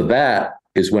 So that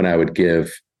is when I would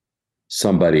give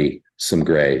somebody some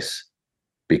grace,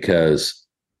 because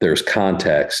there's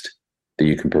context that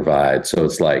you can provide. So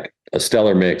it's like a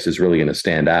stellar mix is really going to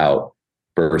stand out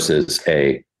versus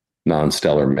a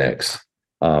non-stellar mix.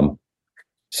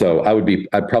 So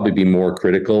I'd probably be more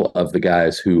critical of the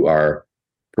guys who are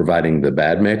providing the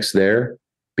bad mix there,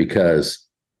 because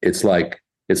it's like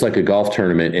a golf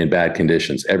tournament in bad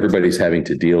conditions. Everybody's having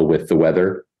to deal with the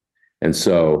weather. And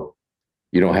so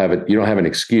you don't have an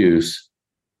excuse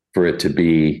for it to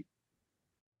be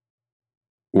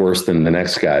worse than the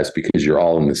next guys, because you're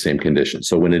all in the same condition.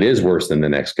 So when it is worse than the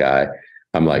next guy,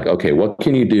 I'm like, okay, what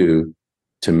can you do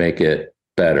to make it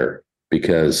better?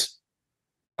 Because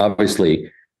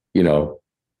obviously,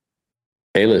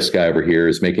 A-list guy over here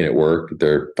is making it work.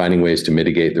 They're finding ways to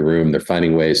mitigate the room. They're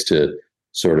finding ways to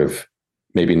sort of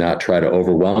maybe not try to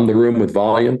overwhelm the room with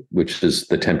volume, which is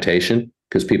the temptation,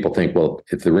 because people think, well,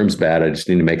 if the room's bad, I just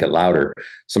need to make it louder.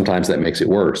 Sometimes that makes it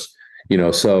worse.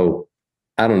 So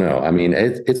I don't know. I mean,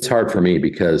 it's hard for me,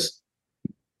 because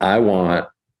I want,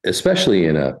 especially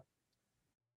in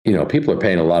people are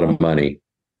paying a lot of money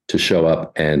to show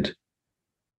up, and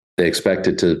they expect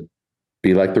it to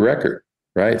be like the record,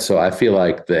 right? So I feel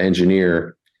like the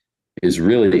engineer is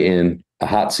really in a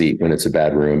hot seat when it's a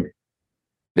bad room.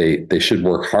 They should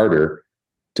work harder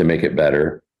to make it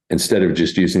better instead of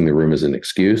just using the room as an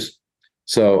excuse.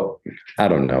 So I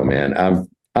don't know, man.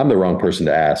 I'm the wrong person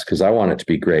to ask, because I want it to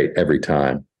be great every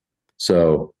time.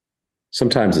 So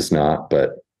sometimes it's not,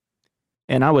 but.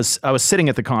 And I was sitting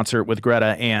at the concert with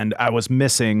Greta, and I was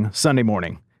missing Sunday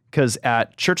morning, because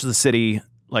at Church of the City,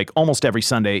 like almost every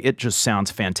Sunday, it just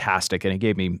sounds fantastic, and it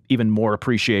gave me even more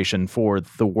appreciation for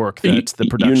the work that the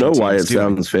production team is doing. Why it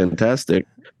sounds fantastic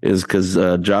is because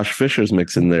Josh Fisher's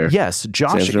mixing there. Yes,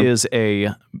 Josh is a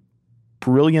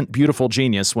brilliant, beautiful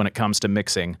genius when it comes to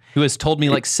mixing. Who has told me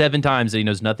like 7 times that he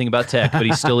knows nothing about tech, but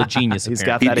he's still a genius. He's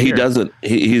got that. He doesn't.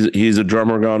 He's a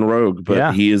drummer gone rogue, but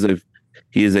yeah. He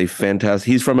is a fantastic.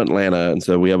 He's from Atlanta, and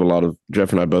so we have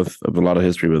Jeff and I both have a lot of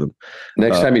history with him.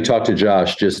 Next time you talk to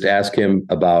Josh, just ask him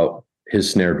about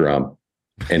his snare drum,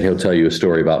 and he'll tell you a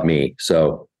story about me.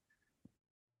 So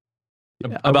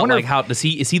about like how is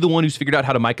he the one who's figured out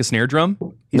how to mic a snare drum?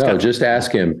 Just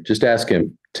ask him.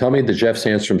 Tell me the Jeff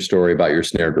Sandstrom story about your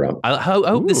snare drum. I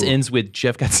hope this ends with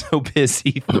Jeff got so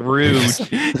busy through.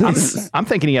 I'm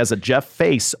thinking he has a Jeff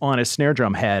face on his snare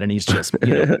drum head, and he's just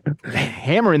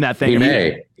hammering that thing. He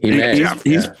may.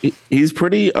 He's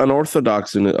pretty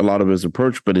unorthodox in a lot of his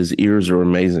approach, but his ears are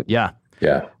amazing. Yeah.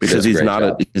 Because he's not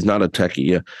a techie.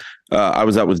 Yeah. I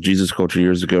was out with Jesus Culture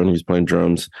years ago, and he was playing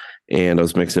drums, and I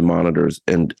was mixing monitors,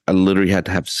 and I literally had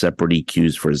to have separate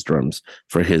EQs for his drums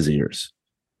for his ears.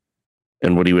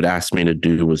 And what he would ask me to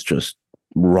do was just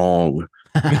wrong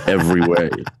every way.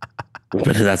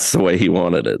 But that's the way he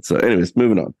wanted it. So anyways,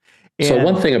 moving on. So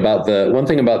one thing about the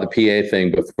PA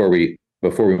thing before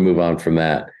we move on from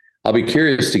that, I'll be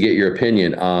curious to get your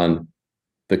opinion on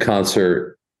the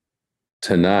concert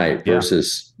tonight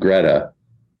versus Greta,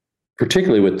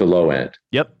 particularly with the low end.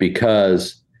 Yep.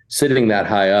 Because sitting that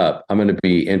high up, I'm going to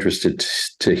be interested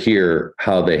to hear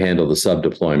how they handle the sub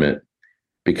deployment.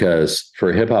 Because for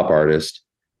a hip hop artist,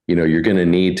 you're going to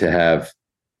need to have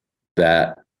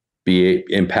that be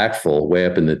impactful way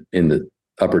up in the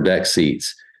upper deck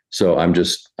seats. So I'm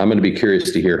going to be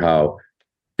curious to hear how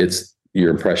it's your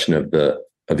impression of the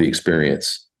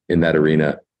experience in that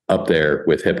arena up there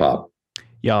with hip hop.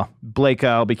 Yeah, Blake,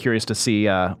 I'll be curious to see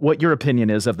what your opinion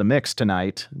is of the mix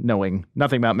tonight. Knowing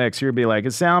nothing about mix, you'd be like,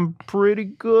 "It sound pretty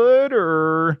good,"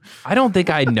 or I don't think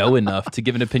I know enough to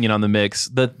give an opinion on the mix.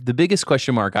 The biggest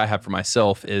question mark I have for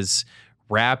myself is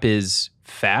rap is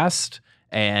fast,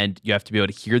 and you have to be able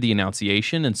to hear the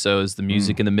enunciation. And so, is the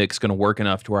music in the mix going to work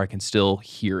enough to where I can still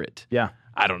hear it? Yeah,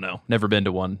 I don't know. Never been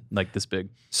to one like this big.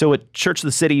 So at Church of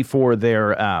the City for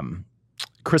their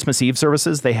Christmas Eve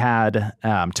services, they had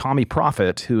Tommy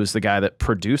Prophet, who is the guy that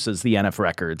produces the NF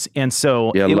records. And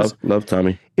so love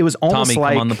Tommy. It was almost Tommy,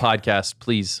 like, come on the podcast,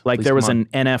 please. Like Please there was come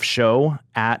an NF show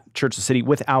at Church of the City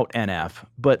without NF,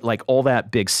 but like all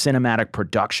that big cinematic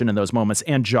production in those moments.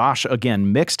 And Josh,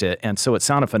 again, mixed it. And so it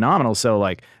sounded phenomenal. So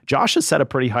like Josh has set a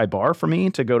pretty high bar for me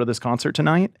to go to this concert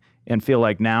tonight and feel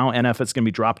like now NF is going to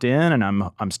be dropped in, and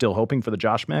I'm still hoping for the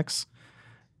Josh mix.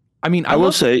 I mean, I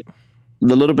will say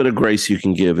the little bit of grace you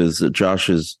can give is that Josh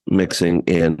is mixing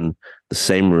in the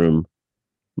same room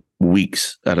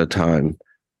weeks at a time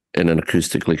in an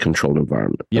acoustically controlled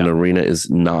environment. Yeah. An arena is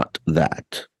not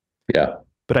that. Yeah.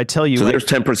 But I tell you, so there's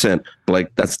 10%,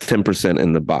 like that's 10%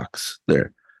 in the box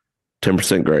there.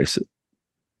 10% grace.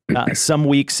 Some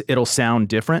weeks it'll sound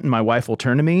different, and my wife will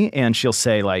turn to me and she'll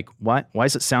say like, "Why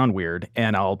does it sound weird?"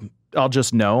 And I'll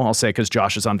just know. I'll say, because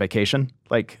Josh is on vacation.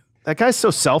 Like, that guy's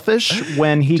so selfish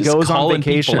when he Just goes on calling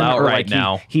vacation people out or right like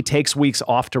now. he takes weeks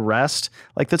off to rest.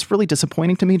 Like, that's really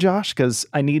disappointing to me, Josh, because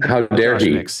I need How dare Josh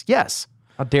he? mix. Yes.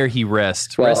 How dare he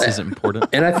rest? Well, Rest isn't important.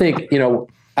 And I think,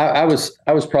 I was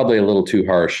probably a little too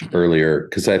harsh earlier,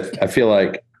 because I feel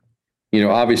like,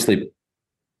 obviously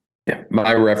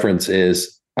my reference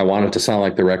is I want it to sound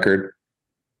like the record,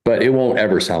 but it won't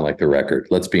ever sound like the record.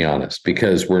 Let's be honest,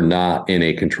 because we're not in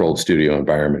a controlled studio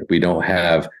environment. We don't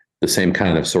have the same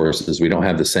kind of sources. We don't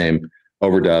have the same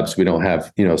overdubs. We don't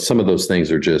have, some of those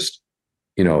things are just,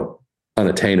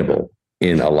 unattainable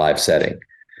in a live setting.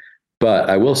 But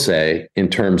I will say, in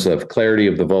terms of clarity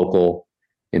of the vocal,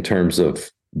 in terms of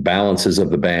balances of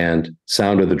the band,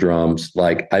 sound of the drums,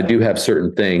 like I do have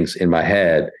certain things in my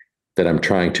head that I'm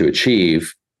trying to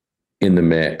achieve in the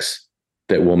mix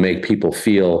that will make people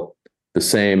feel the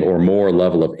same or more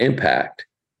level of impact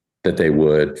that they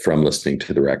would from listening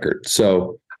to the record.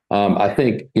 So I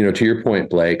think, to your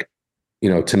point, Blake,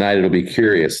 tonight it'll be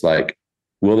curious, like,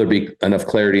 will there be enough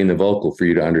clarity in the vocal for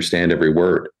you to understand every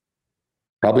word?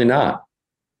 Probably not,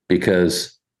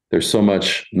 because there's so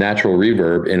much natural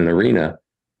reverb in an arena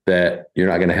that you're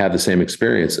not going to have the same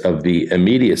experience of the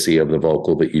immediacy of the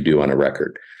vocal that you do on a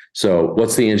record. So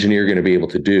what's the engineer going to be able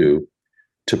to do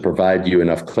to provide you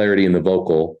enough clarity in the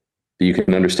vocal that you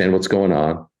can understand what's going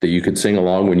on, that you can sing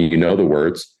along when you know the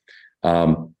words,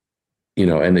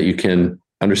 and that you can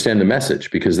understand the message?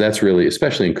 Because that's really,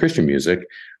 especially in Christian music,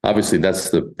 obviously that's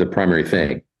the primary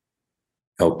thing.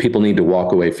 People need to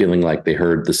walk away feeling like they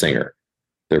heard the singer.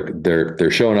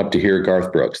 They're showing up to hear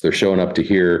Garth Brooks. They're showing up to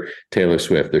hear Taylor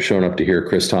Swift. They're showing up to hear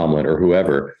Chris Tomlin or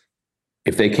whoever.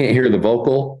 If they can't hear the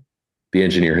vocal, the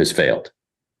engineer has failed.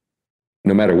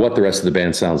 No matter what the rest of the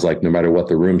band sounds like, no matter what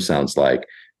the room sounds like,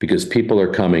 because people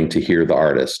are coming to hear the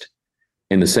artist.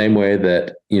 In the same way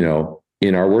that,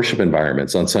 in our worship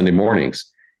environments on Sunday mornings,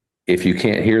 if you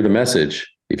can't hear the message,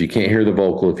 if you can't hear the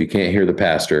vocal, if you can't hear the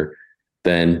pastor,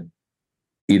 then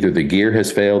either the gear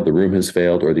has failed, the room has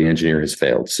failed, or the engineer has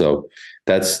failed. So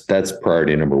that's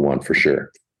priority number one for sure.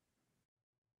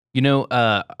 I'm going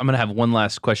to have one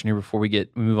last question here before we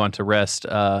move on to rest.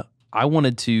 I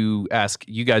wanted to ask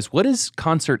you guys, what is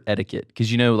concert etiquette?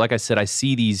 Because, like I said, I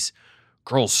see these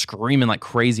girls screaming like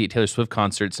crazy at Taylor Swift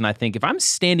concerts, and I think if I'm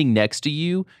standing next to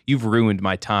you, you've ruined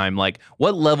my time. Like,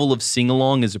 what level of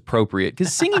sing-along is appropriate?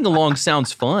 Because singing along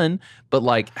sounds fun, but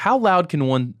like, how loud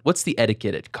can what's the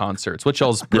etiquette at concerts? What's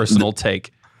y'all's personal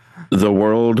take? The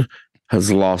world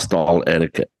has lost all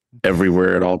etiquette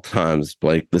everywhere at all times,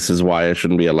 Blake. This is why I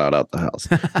shouldn't be allowed out the house.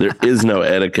 There is no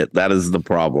etiquette. That is the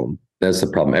problem. That's the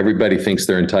problem. Everybody thinks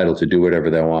they're entitled to do whatever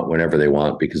they want, whenever they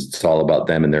want, because it's all about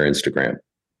them and their Instagram.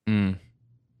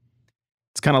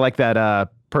 It's kind of like that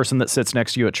person that sits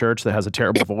next to you at church that has a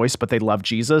terrible voice, but they love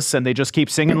Jesus and they just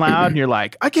keep singing loud, and you're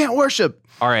like, I can't worship.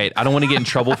 All right, I don't want to get in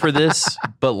trouble for this,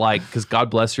 but like, because God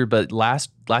bless her, but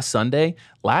last Sunday,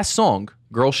 last song,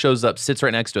 Girl shows up, sits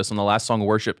right next to us on the last song of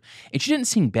worship, and she didn't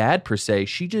sing bad per se.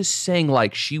 She just sang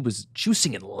like she was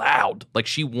singing loud, like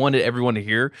she wanted everyone to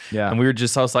hear. Yeah. And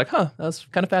I was like, huh, that's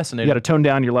kind of You fascinating. got to tone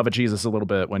down your love of Jesus a little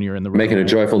bit when you're in the room. Making a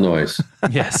joyful noise.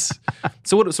 Yes.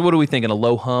 So what are we thinking? A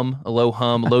low hum,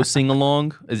 low sing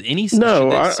along? Is any should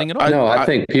they sing at all? No, I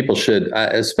think people should,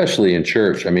 especially in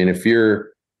church. I mean, if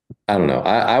you're, I don't know,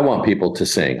 I want people to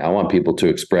sing. I want people to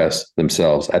express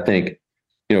themselves. I think,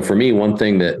 for me, one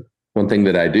thing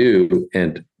that I do,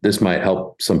 and this might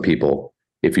help some people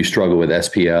if you struggle with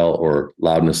SPL or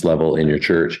loudness level in your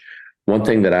church, one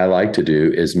thing that I like to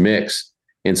do is mix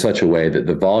in such a way that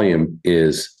the volume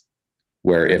is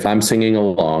where if I'm singing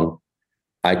along,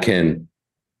 I can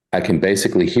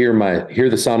basically hear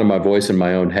the sound of my voice in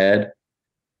my own head,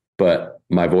 but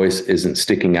my voice isn't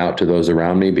sticking out to those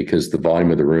around me because the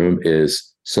volume of the room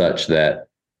is such that,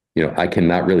 I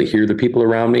cannot really hear the people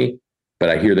around me, but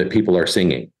I hear that people are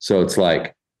singing. So it's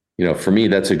like, for me,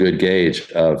 that's a good gauge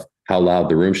of how loud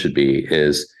the room should be,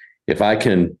 is if I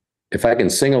can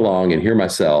sing along and hear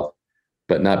myself,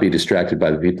 but not be distracted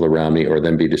by the people around me or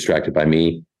them be distracted by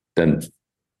me, then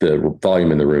the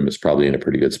volume in the room is probably in a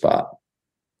pretty good spot.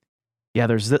 Yeah,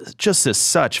 there's just this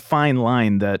such fine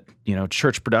line that,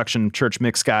 church production, church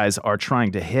mix guys are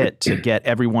trying to hit to get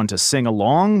everyone to sing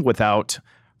along without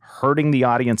hurting the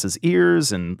audience's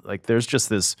ears. And like, there's just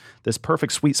this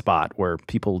perfect sweet spot where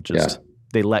people just,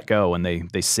 they let go and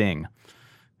they sing.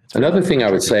 Another thing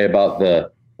I would say about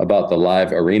the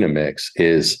live arena mix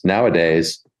is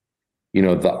nowadays,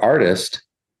 the artist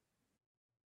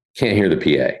can't hear the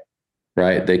PA,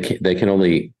 right? They can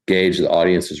only gauge the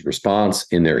audience's response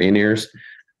in their in-ears.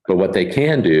 But what they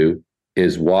can do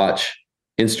is watch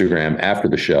Instagram after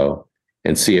the show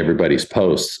and see everybody's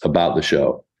posts about the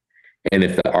show. And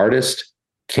if the artist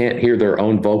can't hear their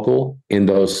own vocal in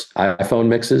those iPhone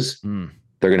mixes,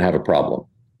 they're going to have a problem.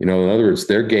 In other words,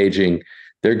 they're gauging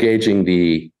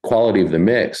the quality of the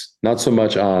mix, not so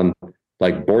much on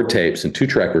like board tapes and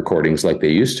 2-track recordings like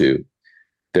they used to.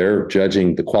 They're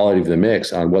judging the quality of the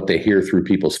mix on what they hear through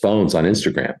people's phones on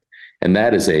Instagram. And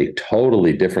that is a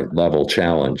totally different level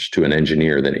challenge to an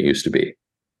engineer than it used to be.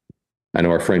 I know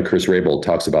our friend Chris Raybould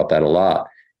talks about that a lot.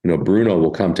 Bruno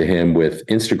will come to him with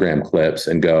Instagram clips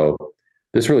and go,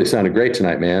 "This really sounded great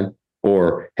tonight, man."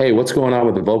 Or, "Hey, what's going on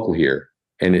with the vocal here?"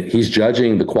 And he's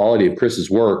judging the quality of Chris's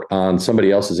work on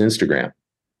somebody else's Instagram.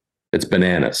 It's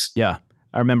bananas. Yeah.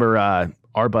 I remember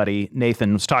our buddy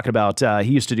Nathan was talking about,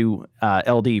 he used to do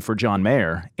LD for John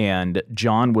Mayer, and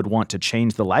John would want to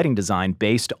change the lighting design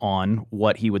based on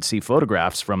what he would see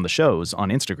photographs from the shows on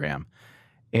Instagram.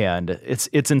 And it's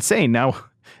insane. Now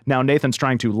Nathan's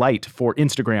trying to light for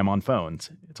Instagram on phones.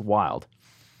 It's wild.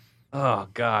 Oh,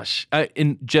 gosh.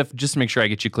 And Jeff, just to make sure I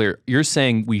get you clear, you're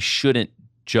saying we shouldn't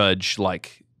judge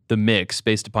like the mix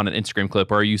based upon an Instagram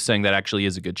clip, or are you saying that actually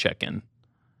is a good check-in?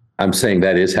 I'm saying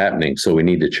that is happening, so we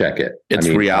need to check it. It's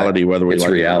reality, whether we like it.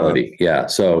 It's reality, yeah.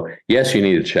 So yes, you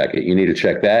need to check it. You need to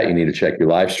check that. You need to check your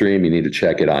live stream. You need to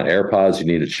check it on AirPods. You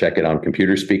need to check it on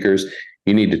computer speakers.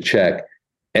 You need to check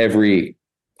every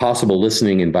possible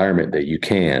listening environment that you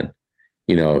can.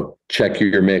 Check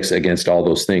your mix against all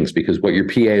those things, because what your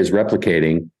PA is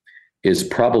replicating is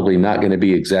probably not going to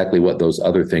be exactly what those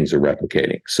other things are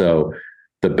replicating. So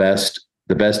the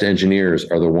best engineers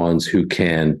are the ones who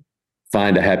can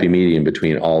find a happy medium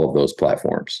between all of those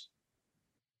platforms.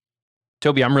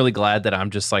 Toby, I'm really glad that I'm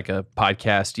just like a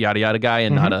podcast yada yada guy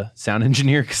and not a sound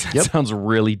engineer, because that sounds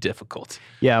really difficult.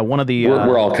 Yeah, one of the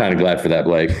we're all kind of glad for that,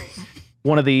 Blake.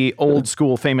 One of the old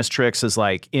school famous tricks is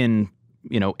like in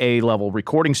A-level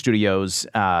recording studios.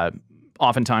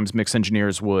 Oftentimes, mix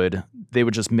engineers would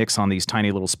just mix on these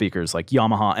tiny little speakers like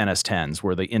Yamaha NS10s,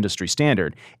 were the industry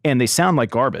standard, and they sound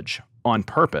like garbage on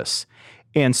purpose.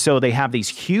 And so they have these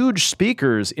huge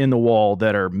speakers in the wall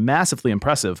that are massively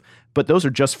impressive, but those are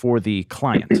just for the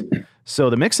client. So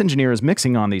the mix engineer is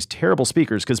mixing on these terrible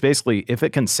speakers because basically if it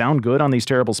can sound good on these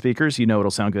terrible speakers,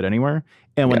 it'll sound good anywhere.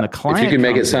 And when the client, if you can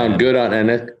make it sound good on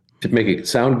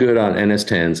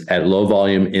NS10s at low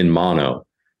volume in mono,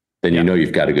 then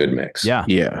you've got a good mix. Yeah.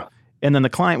 Yeah. And then the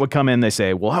client would come in, they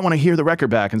say, "Well, I want to hear the record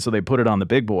back." And so they put it on the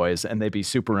big boys and they'd be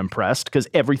super impressed because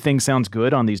everything sounds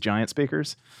good on these giant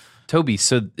speakers. Toby,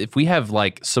 so if we have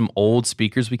like some old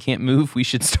speakers we can't move, we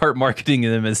should start marketing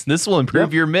them as this will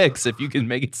improve your mix if you can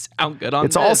make it sound good on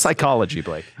It's all psychology,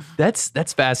 Blake. That's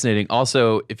fascinating.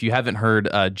 Also, if you haven't heard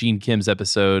Gene Kim's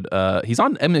episode, he's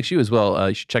on MxU as well.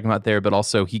 You should check him out there, but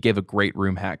also he gave a great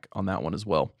room hack on that one as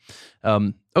well.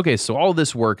 Okay, so all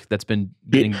this work that's been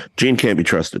getting... Gene can't be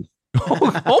trusted.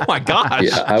 Oh my gosh.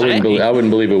 Yeah, I wouldn't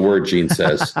believe a word Gene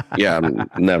says. Yeah,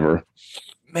 never.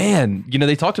 Man,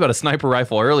 they talked about a sniper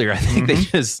rifle earlier. I think they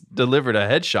just delivered a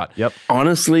headshot. Yep.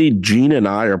 Honestly, Gene and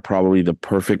I are probably the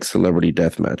perfect celebrity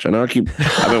death match. I know I've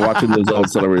been watching those old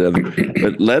celebrity death,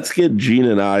 but let's get Gene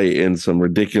and I in some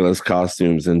ridiculous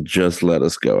costumes and just let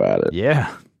us go at it.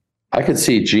 Yeah. I could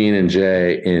see Gene and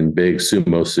Jay in big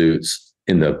sumo suits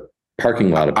in the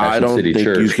parking lot of Passion City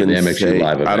Church for the MxU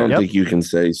Live event. I don't think you can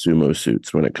say sumo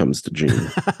suits when it comes to Gene.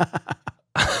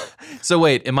 So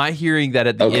wait, am I hearing that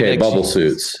at the MxU, bubble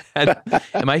suits?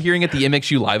 Am I hearing at the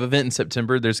MxU Live event in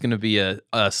September, there's going to be a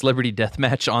celebrity death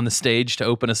match on the stage to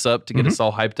open us up, to get us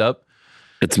all hyped up?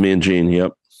 It's me and Gene.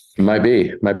 Yep. Might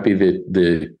be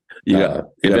the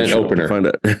event opener. Find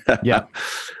it. Yeah.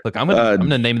 Look, I'm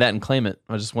gonna name that and claim it.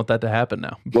 I just want that to happen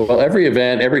now. Well, every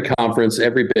event, every conference,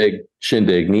 every big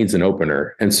shindig needs an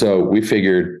opener, and so we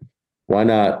figured, why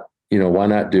not do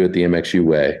it the MxU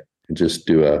way and just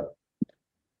do a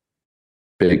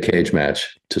big cage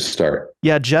match to start.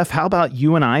 Yeah, Jeff, how about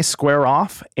you and I square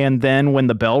off, and then when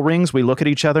the bell rings, we look at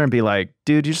each other and be like,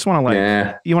 dude, you just want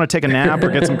to you want to take a nap or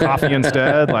get some coffee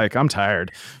instead? Like, I'm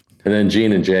tired. And then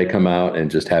Gene and Jay come out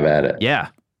and just have at it. Yeah.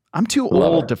 I'm too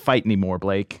old to fight anymore,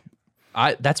 Blake.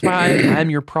 That's why I'm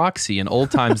your proxy. In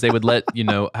old times, they would let,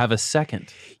 have a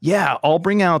second. Yeah, I'll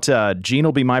bring out Gene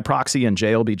will be my proxy and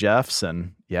Jay will be Jeff's,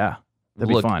 and yeah.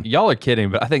 That'd be fun. Y'all are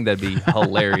kidding, but I think that'd be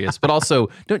hilarious. But also,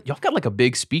 y'all got like a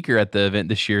big speaker at the event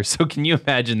this year. So can you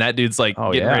imagine that dude's like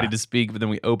getting ready to speak, but then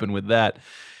we open with that.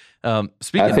 I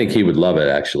think he would love it,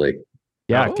 actually.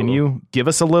 Yeah. Can you give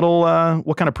us a little,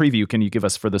 what kind of preview can you give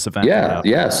us for this event?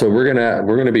 Yeah. So we're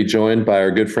going to be joined by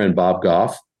our good friend, Bob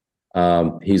Goff.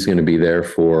 He's going to be there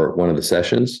for one of the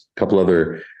sessions, a couple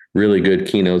other really good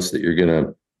keynotes that you're going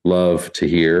to love to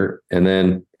hear. And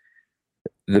then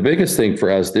the biggest thing for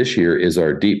us this year is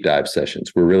our deep dive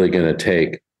sessions. We're really going to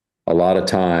take a lot of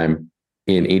time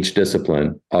in each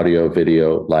discipline, audio,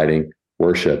 video, lighting,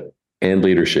 worship, and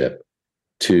leadership,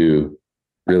 to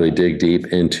really dig deep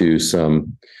into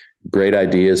some great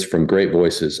ideas from great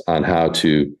voices on how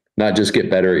to not just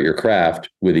get better at your craft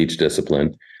with each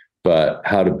discipline, but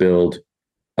how to build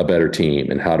a better team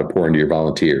and how to pour into your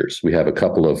volunteers. We have a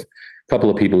couple of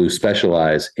people who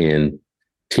specialize in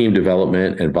team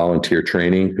development and volunteer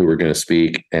training who are going to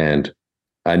speak, and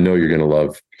I know you're going to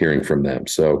love hearing from them.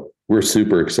 So we're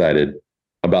super excited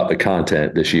about the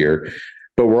content this year,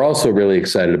 but we're also really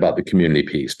excited about the community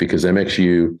piece, because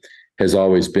MxU has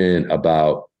always been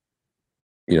about,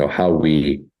 how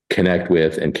we connect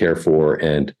with and care for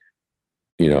and,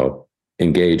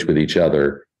 engage with each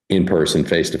other in person,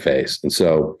 face to face. And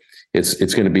so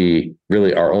it's going to be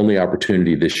really our only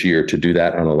opportunity this year to do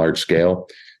that on a large scale.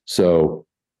 So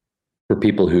for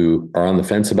people who are on the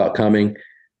fence about coming,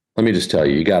 let me just tell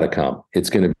you, you got to come. It's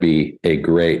going to be a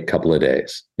great couple of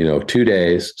days, 2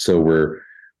 days. So we're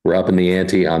up in the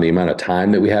ante on the amount of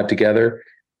time that we have together,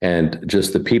 and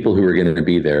just the people who are going to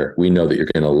be there. We know that you're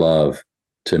going to love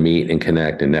to meet and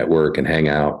connect and network and hang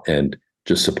out and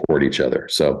just support each other.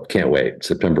 So can't wait.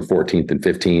 September 14th and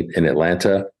 15th in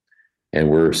Atlanta. And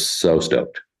we're so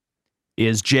stoked.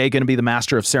 Is Jay going to be the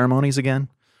master of ceremonies again?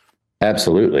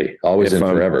 Absolutely. Always and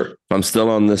forever. I'm still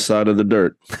on this side of the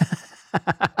dirt.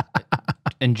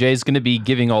 And Jay's going to be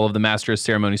giving all of the master of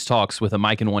ceremonies talks with a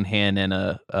mic in one hand and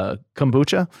a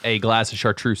kombucha, a glass of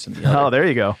chartreuse in the other. Oh, there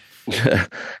you go.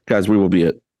 Guys, we will be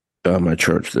at my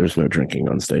church. There's no drinking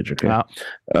on stage. Okay. Wow.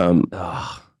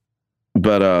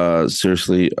 But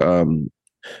seriously,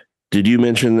 did you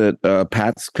mention that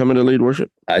Pat's coming to lead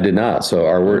worship? I did not. So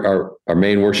our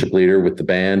main worship leader with the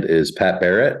band is Pat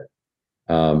Barrett.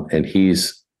 And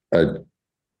he's a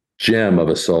gem of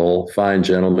a soul, fine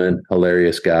gentleman,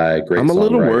 hilarious guy, great. I'm a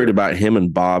little worried about him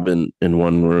and Bob in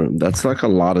one room. That's like a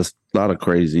lot of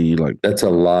crazy, like that's a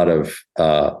lot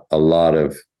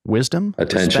of wisdom,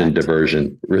 attention, respect.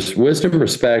 Diversion, wisdom,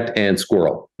 respect, and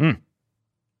squirrel.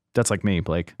 That's like me,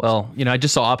 Blake. Well, I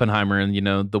just saw Oppenheimer, and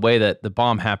the way that the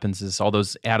bomb happens is all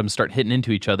those atoms start hitting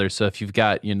into each other. So if you've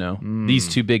got these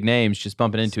two big names just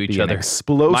bumping into each other,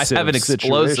 explosive might have an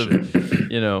explosive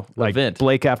like event.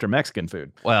 Blake after Mexican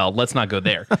food. Well, let's not go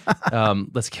there.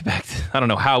 Let's get back to, I don't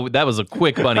know how that was a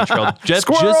quick bunny trail.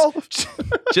 Squirrel!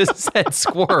 Just said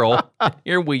squirrel.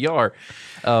 Here we are.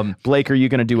 Blake, are you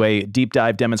going to do a deep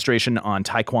dive demonstration on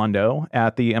Taekwondo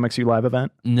at the MxU Live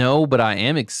event? No, but I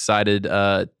am excited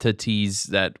to tease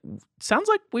that. Sounds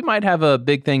like we might have a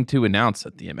big thing to announce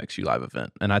at the MxU Live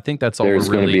event. And I think that's all There's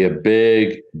going to be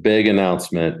a big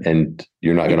announcement, and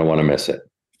you're not going to want to miss it.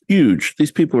 Huge.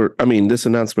 These people this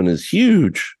announcement is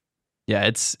huge. Yeah,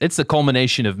 it's the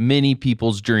culmination of many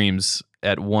people's dreams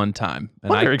at one time. And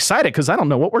Well, you're excited because I don't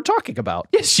know what we're talking about.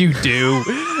 Yes, you do.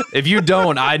 If you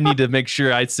don't, I need to make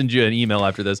sure I send you an email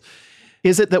after this.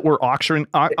 Is it that we're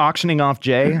auctioning off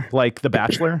Jay like The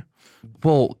Bachelor?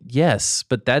 Well, yes,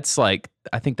 but that's like,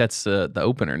 I think that's the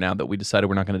opener now that we decided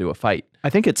we're not going to do a fight. I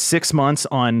think it's 6 months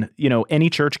on, any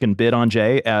church can bid on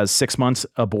Jay as 6 months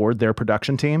aboard their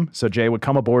production team. So Jay would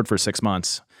come aboard for 6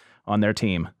 months on their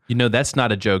team. That's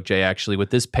not a joke, Jay, actually. With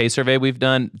this pay survey we've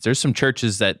done, there's some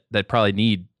churches that probably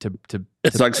need to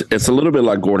It's a little bit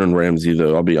like Gordon Ramsay,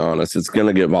 though. I'll be honest. It's going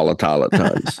to get volatile at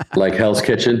times. Like Hell's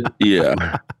Kitchen?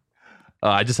 Yeah.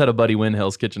 I just had a buddy win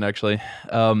Hell's Kitchen, actually.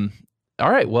 All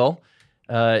right, well,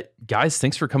 guys,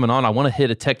 thanks for coming on. I want to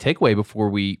hit a tech takeaway before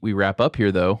we wrap up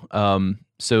here, though.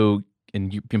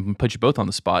 And you can put you both on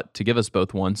the spot to give us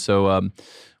both one. So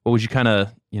what would you kind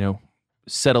of,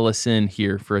 settle us in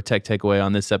here for a tech takeaway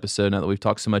on this episode now that we've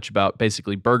talked so much about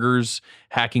basically burgers,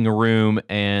 hacking a room,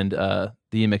 and the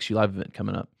MxU Live event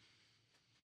coming up?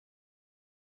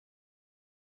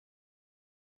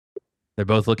 They're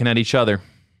both looking at each other.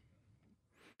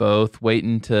 Both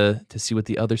waiting to see what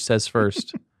the other says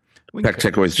first. Tech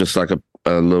takeaway is just like a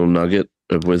little nugget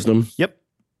of wisdom. Yep.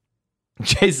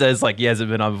 Jay says like he hasn't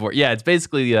been on before. Yeah, it's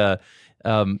basically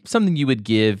something you would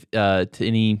give to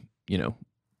any,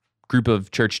 group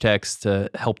of church techs to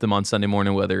help them on Sunday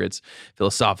morning, whether it's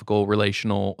philosophical,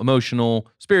 relational, emotional,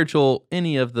 spiritual,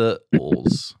 any of the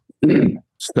O's.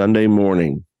 Sunday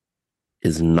morning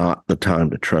is not the time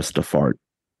to trust a fart.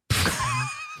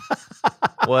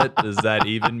 What does that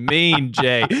even mean,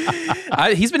 Jay?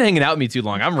 He's been hanging out with me too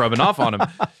long. I'm rubbing off on him.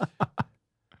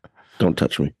 Don't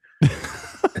touch me.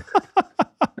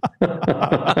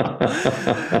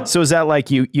 So is that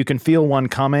like you can feel one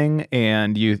coming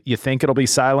and you think it'll be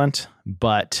silent,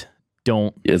 but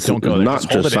don't go there. Not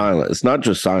just silent. It's not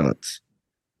just silence.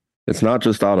 It's not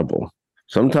just audible.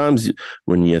 Sometimes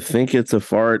when you think it's a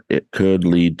fart, it could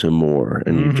lead to more.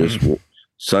 And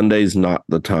Sunday's not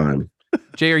the time.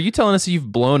 Jay, are you telling us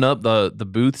you've blown up the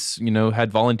booths,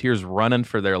 had volunteers running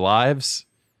for their lives?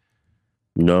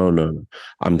 No.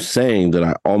 I'm saying that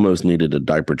I almost needed a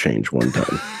diaper change one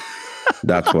time.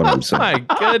 That's what I'm saying.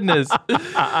 My goodness.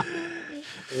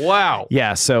 Wow.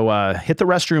 Yeah, so hit the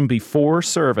restroom before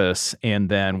service, and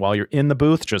then while you're in the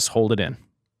booth, just hold it in.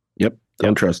 Yep.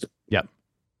 Don't trust it. Yep.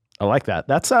 I like that.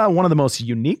 That's one of the most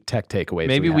unique tech takeaways.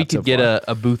 Maybe we could get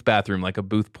a booth bathroom, like a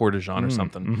booth porta-john or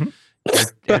something. Mm-hmm.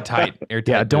 Airtight.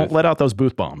 Yeah, don't booth. let out those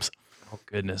booth bombs. Oh,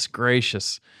 goodness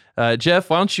gracious. Jeff,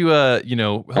 why don't you, help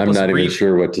I'm us not even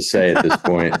sure what to say at this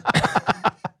point.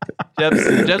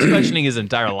 Jeff's questioning his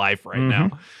entire life right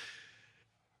now.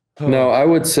 No, I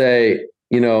would say,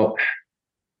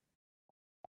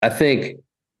 I think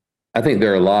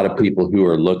there are a lot of people who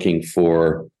are looking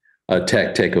for a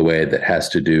tech takeaway that has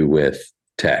to do with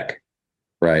tech,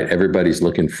 right? Everybody's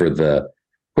looking for the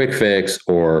quick fix,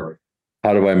 or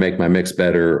how do I make my mix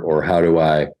better? Or how do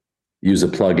I use a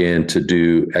plugin to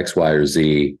do X, Y, or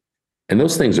Z? And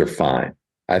those things are fine.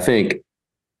 I think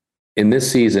in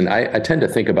this season, I tend to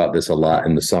think about this a lot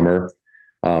in the summer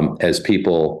as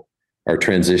people are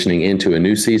transitioning into a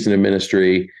new season of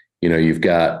ministry. You've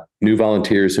got new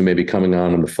volunteers who may be coming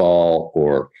on in the fall,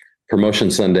 or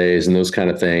promotion Sundays and those kind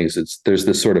of things. There's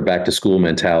this sort of back to school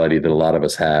mentality that a lot of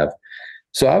us have.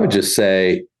 So I would just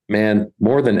say, man,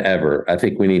 more than ever, I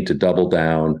think we need to double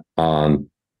down on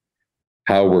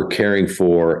how we're caring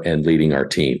for and leading our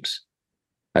teams.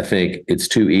 I think it's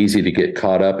too easy to get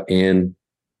caught up in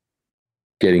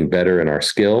getting better in our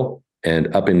skill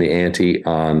and upping the ante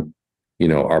on,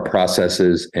 our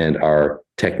processes and our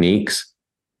techniques,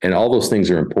 and all those things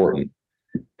are important.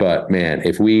 But man,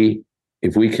 if we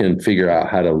can figure out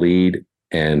how to lead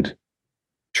and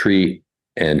treat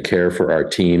and care for our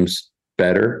teams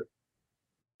better,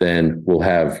 then we'll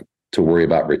have to worry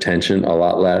about retention a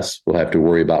lot less. We'll have to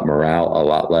worry about morale a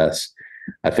lot less.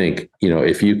 I think,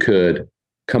 if you could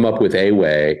come up with a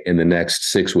way in the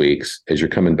next 6 weeks, as you're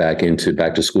coming back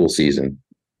to school season,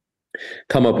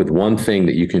 come up with one thing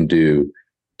that you can do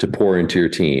to pour into your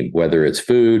team, whether it's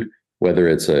food, whether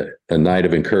it's a night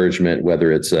of encouragement,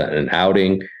 whether it's an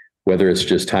outing, whether it's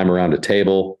just time around a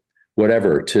table,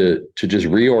 whatever, to just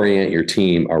reorient your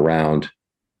team around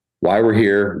why we're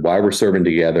here, why we're serving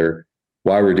together,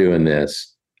 why we're doing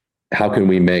this. How can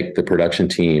we make the production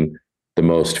team the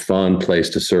most fun place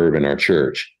to serve in our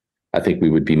church? I think we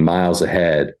would be miles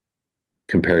ahead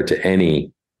compared to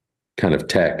any kind of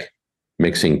tech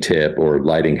mixing tip or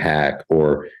lighting hack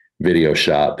or video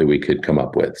shot that we could come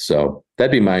up with. So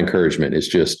that'd be my encouragement, is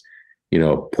just,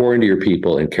 pour into your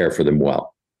people and care for them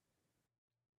well.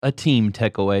 A team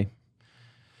takeaway.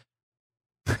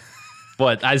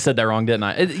 What? I said that wrong, didn't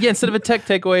I? Yeah, instead of a tech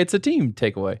takeaway, it's a team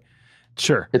takeaway.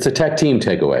 Sure. It's a tech team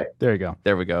takeaway. There you go.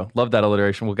 There we go. Love that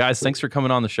alliteration. Well, guys, thanks for coming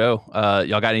on the show.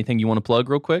 Y'all got anything you want to plug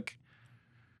real quick?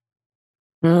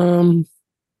 Probably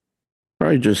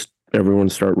just everyone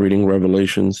start reading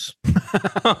Revelations.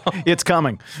 It's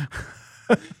coming.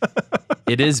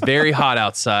 It is very hot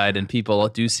outside, and people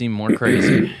do seem more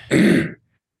crazy.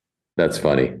 That's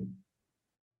funny.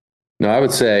 No, I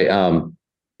would say, I'm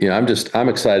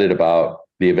excited about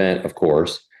the event, of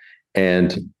course,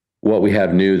 and what we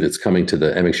have new that's coming to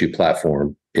the MxU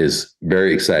platform is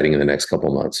very exciting in the next couple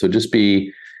of months. So just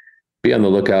be on the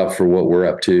lookout for what we're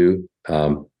up to.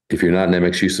 If you're not an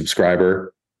MxU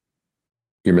subscriber,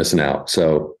 you're missing out.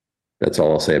 So that's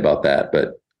all I'll say about that.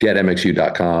 But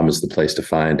getmxu.com is the place to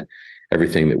find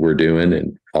everything that we're doing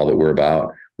and all that we're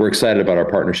about. We're excited about our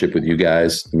partnership with you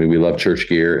guys. I mean, we love church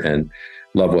gear and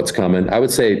love what's coming. I would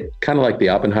say kind of like the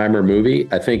Oppenheimer movie.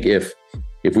 I think if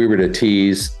we were to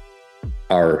tease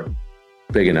our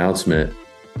big announcement,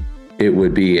 it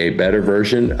would be a better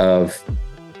version of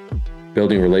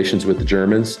building relations with the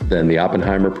Germans than the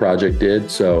Oppenheimer project did.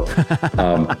 So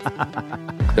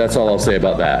that's all I'll say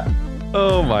about that.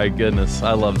 Oh my goodness.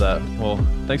 I love that. Well,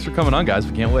 thanks for coming on, guys.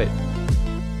 We can't wait.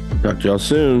 Talk to y'all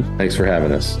soon. Thanks for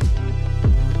having us.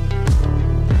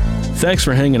 Thanks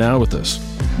for hanging out with us.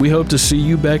 We hope to see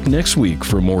you back next week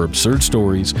for more absurd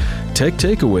stories, tech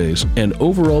takeaways, and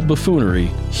overall buffoonery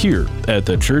here at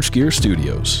the Church Gear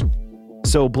Studios.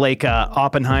 So, Blake,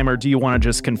 Oppenheimer, do you want to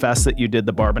just confess that you did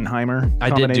the Barbenheimer I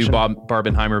did do combination?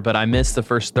 Barbenheimer, but I missed the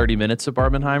first 30 minutes of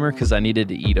Barbenheimer because I needed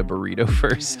to eat a burrito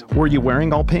first. Were you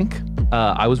wearing all pink?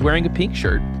 I was wearing a pink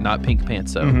shirt, not pink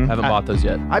pants, so haven't bought those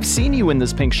yet. I've seen you in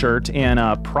this pink shirt,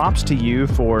 and props to you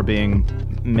for being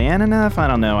man enough. I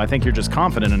don't know. I think you're just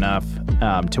confident enough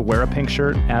to wear a pink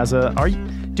shirt as a.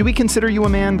 Do we consider you a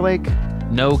man, Blake?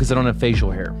 No, because I don't have facial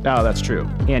hair. Oh, that's true.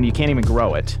 And you can't even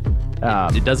grow it.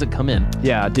 It doesn't come in.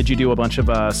 Yeah. Did you do a bunch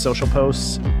of social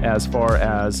posts as far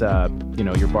as your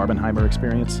Barbenheimer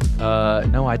experience?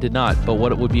 No, I did not. But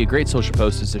what it would be a great social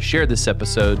post is to share this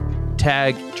episode,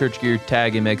 tag Church Gear,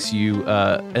 tag MxU,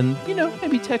 and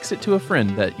maybe text it to a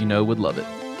friend that would love it.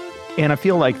 And I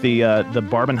feel like the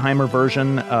Barbenheimer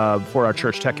version for our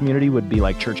church tech community would be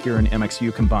like Church Gear and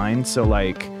MxU combined. So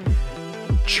like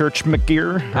Church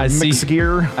McGear, Mix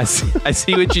Gear. I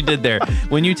see what you did there.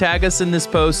 When you tag us in this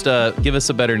post, give us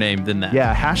a better name than that.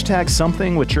 Yeah, hashtag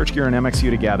something with Church Gear and MxU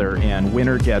together, and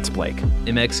winner gets Blake.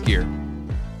 MX Gear.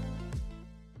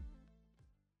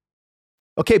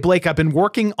 Okay, Blake, I've been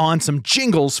working on some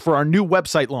jingles for our new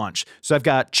website launch. So I've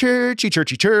got church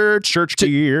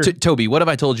gear. Toby, what have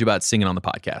I told you about singing on the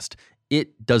podcast?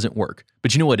 It doesn't work.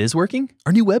 But you know what is working?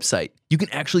 Our new website. You can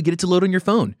actually get it to load on your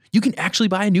phone. You can actually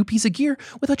buy a new piece of gear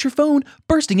without your phone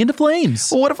bursting into flames.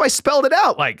 Well, what if I spelled it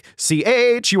out like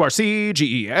CHURCGER?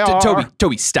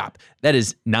 Toby, stop. That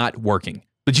is not working.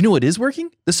 But you know what is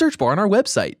working? The search bar on our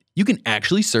website. You can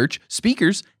actually search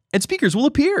speakers and speakers will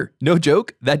appear. No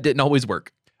joke, that didn't always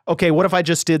work. Okay, what if I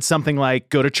just did something like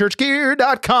go to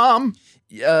churchgear.com?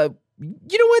 You know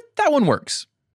what? That one works.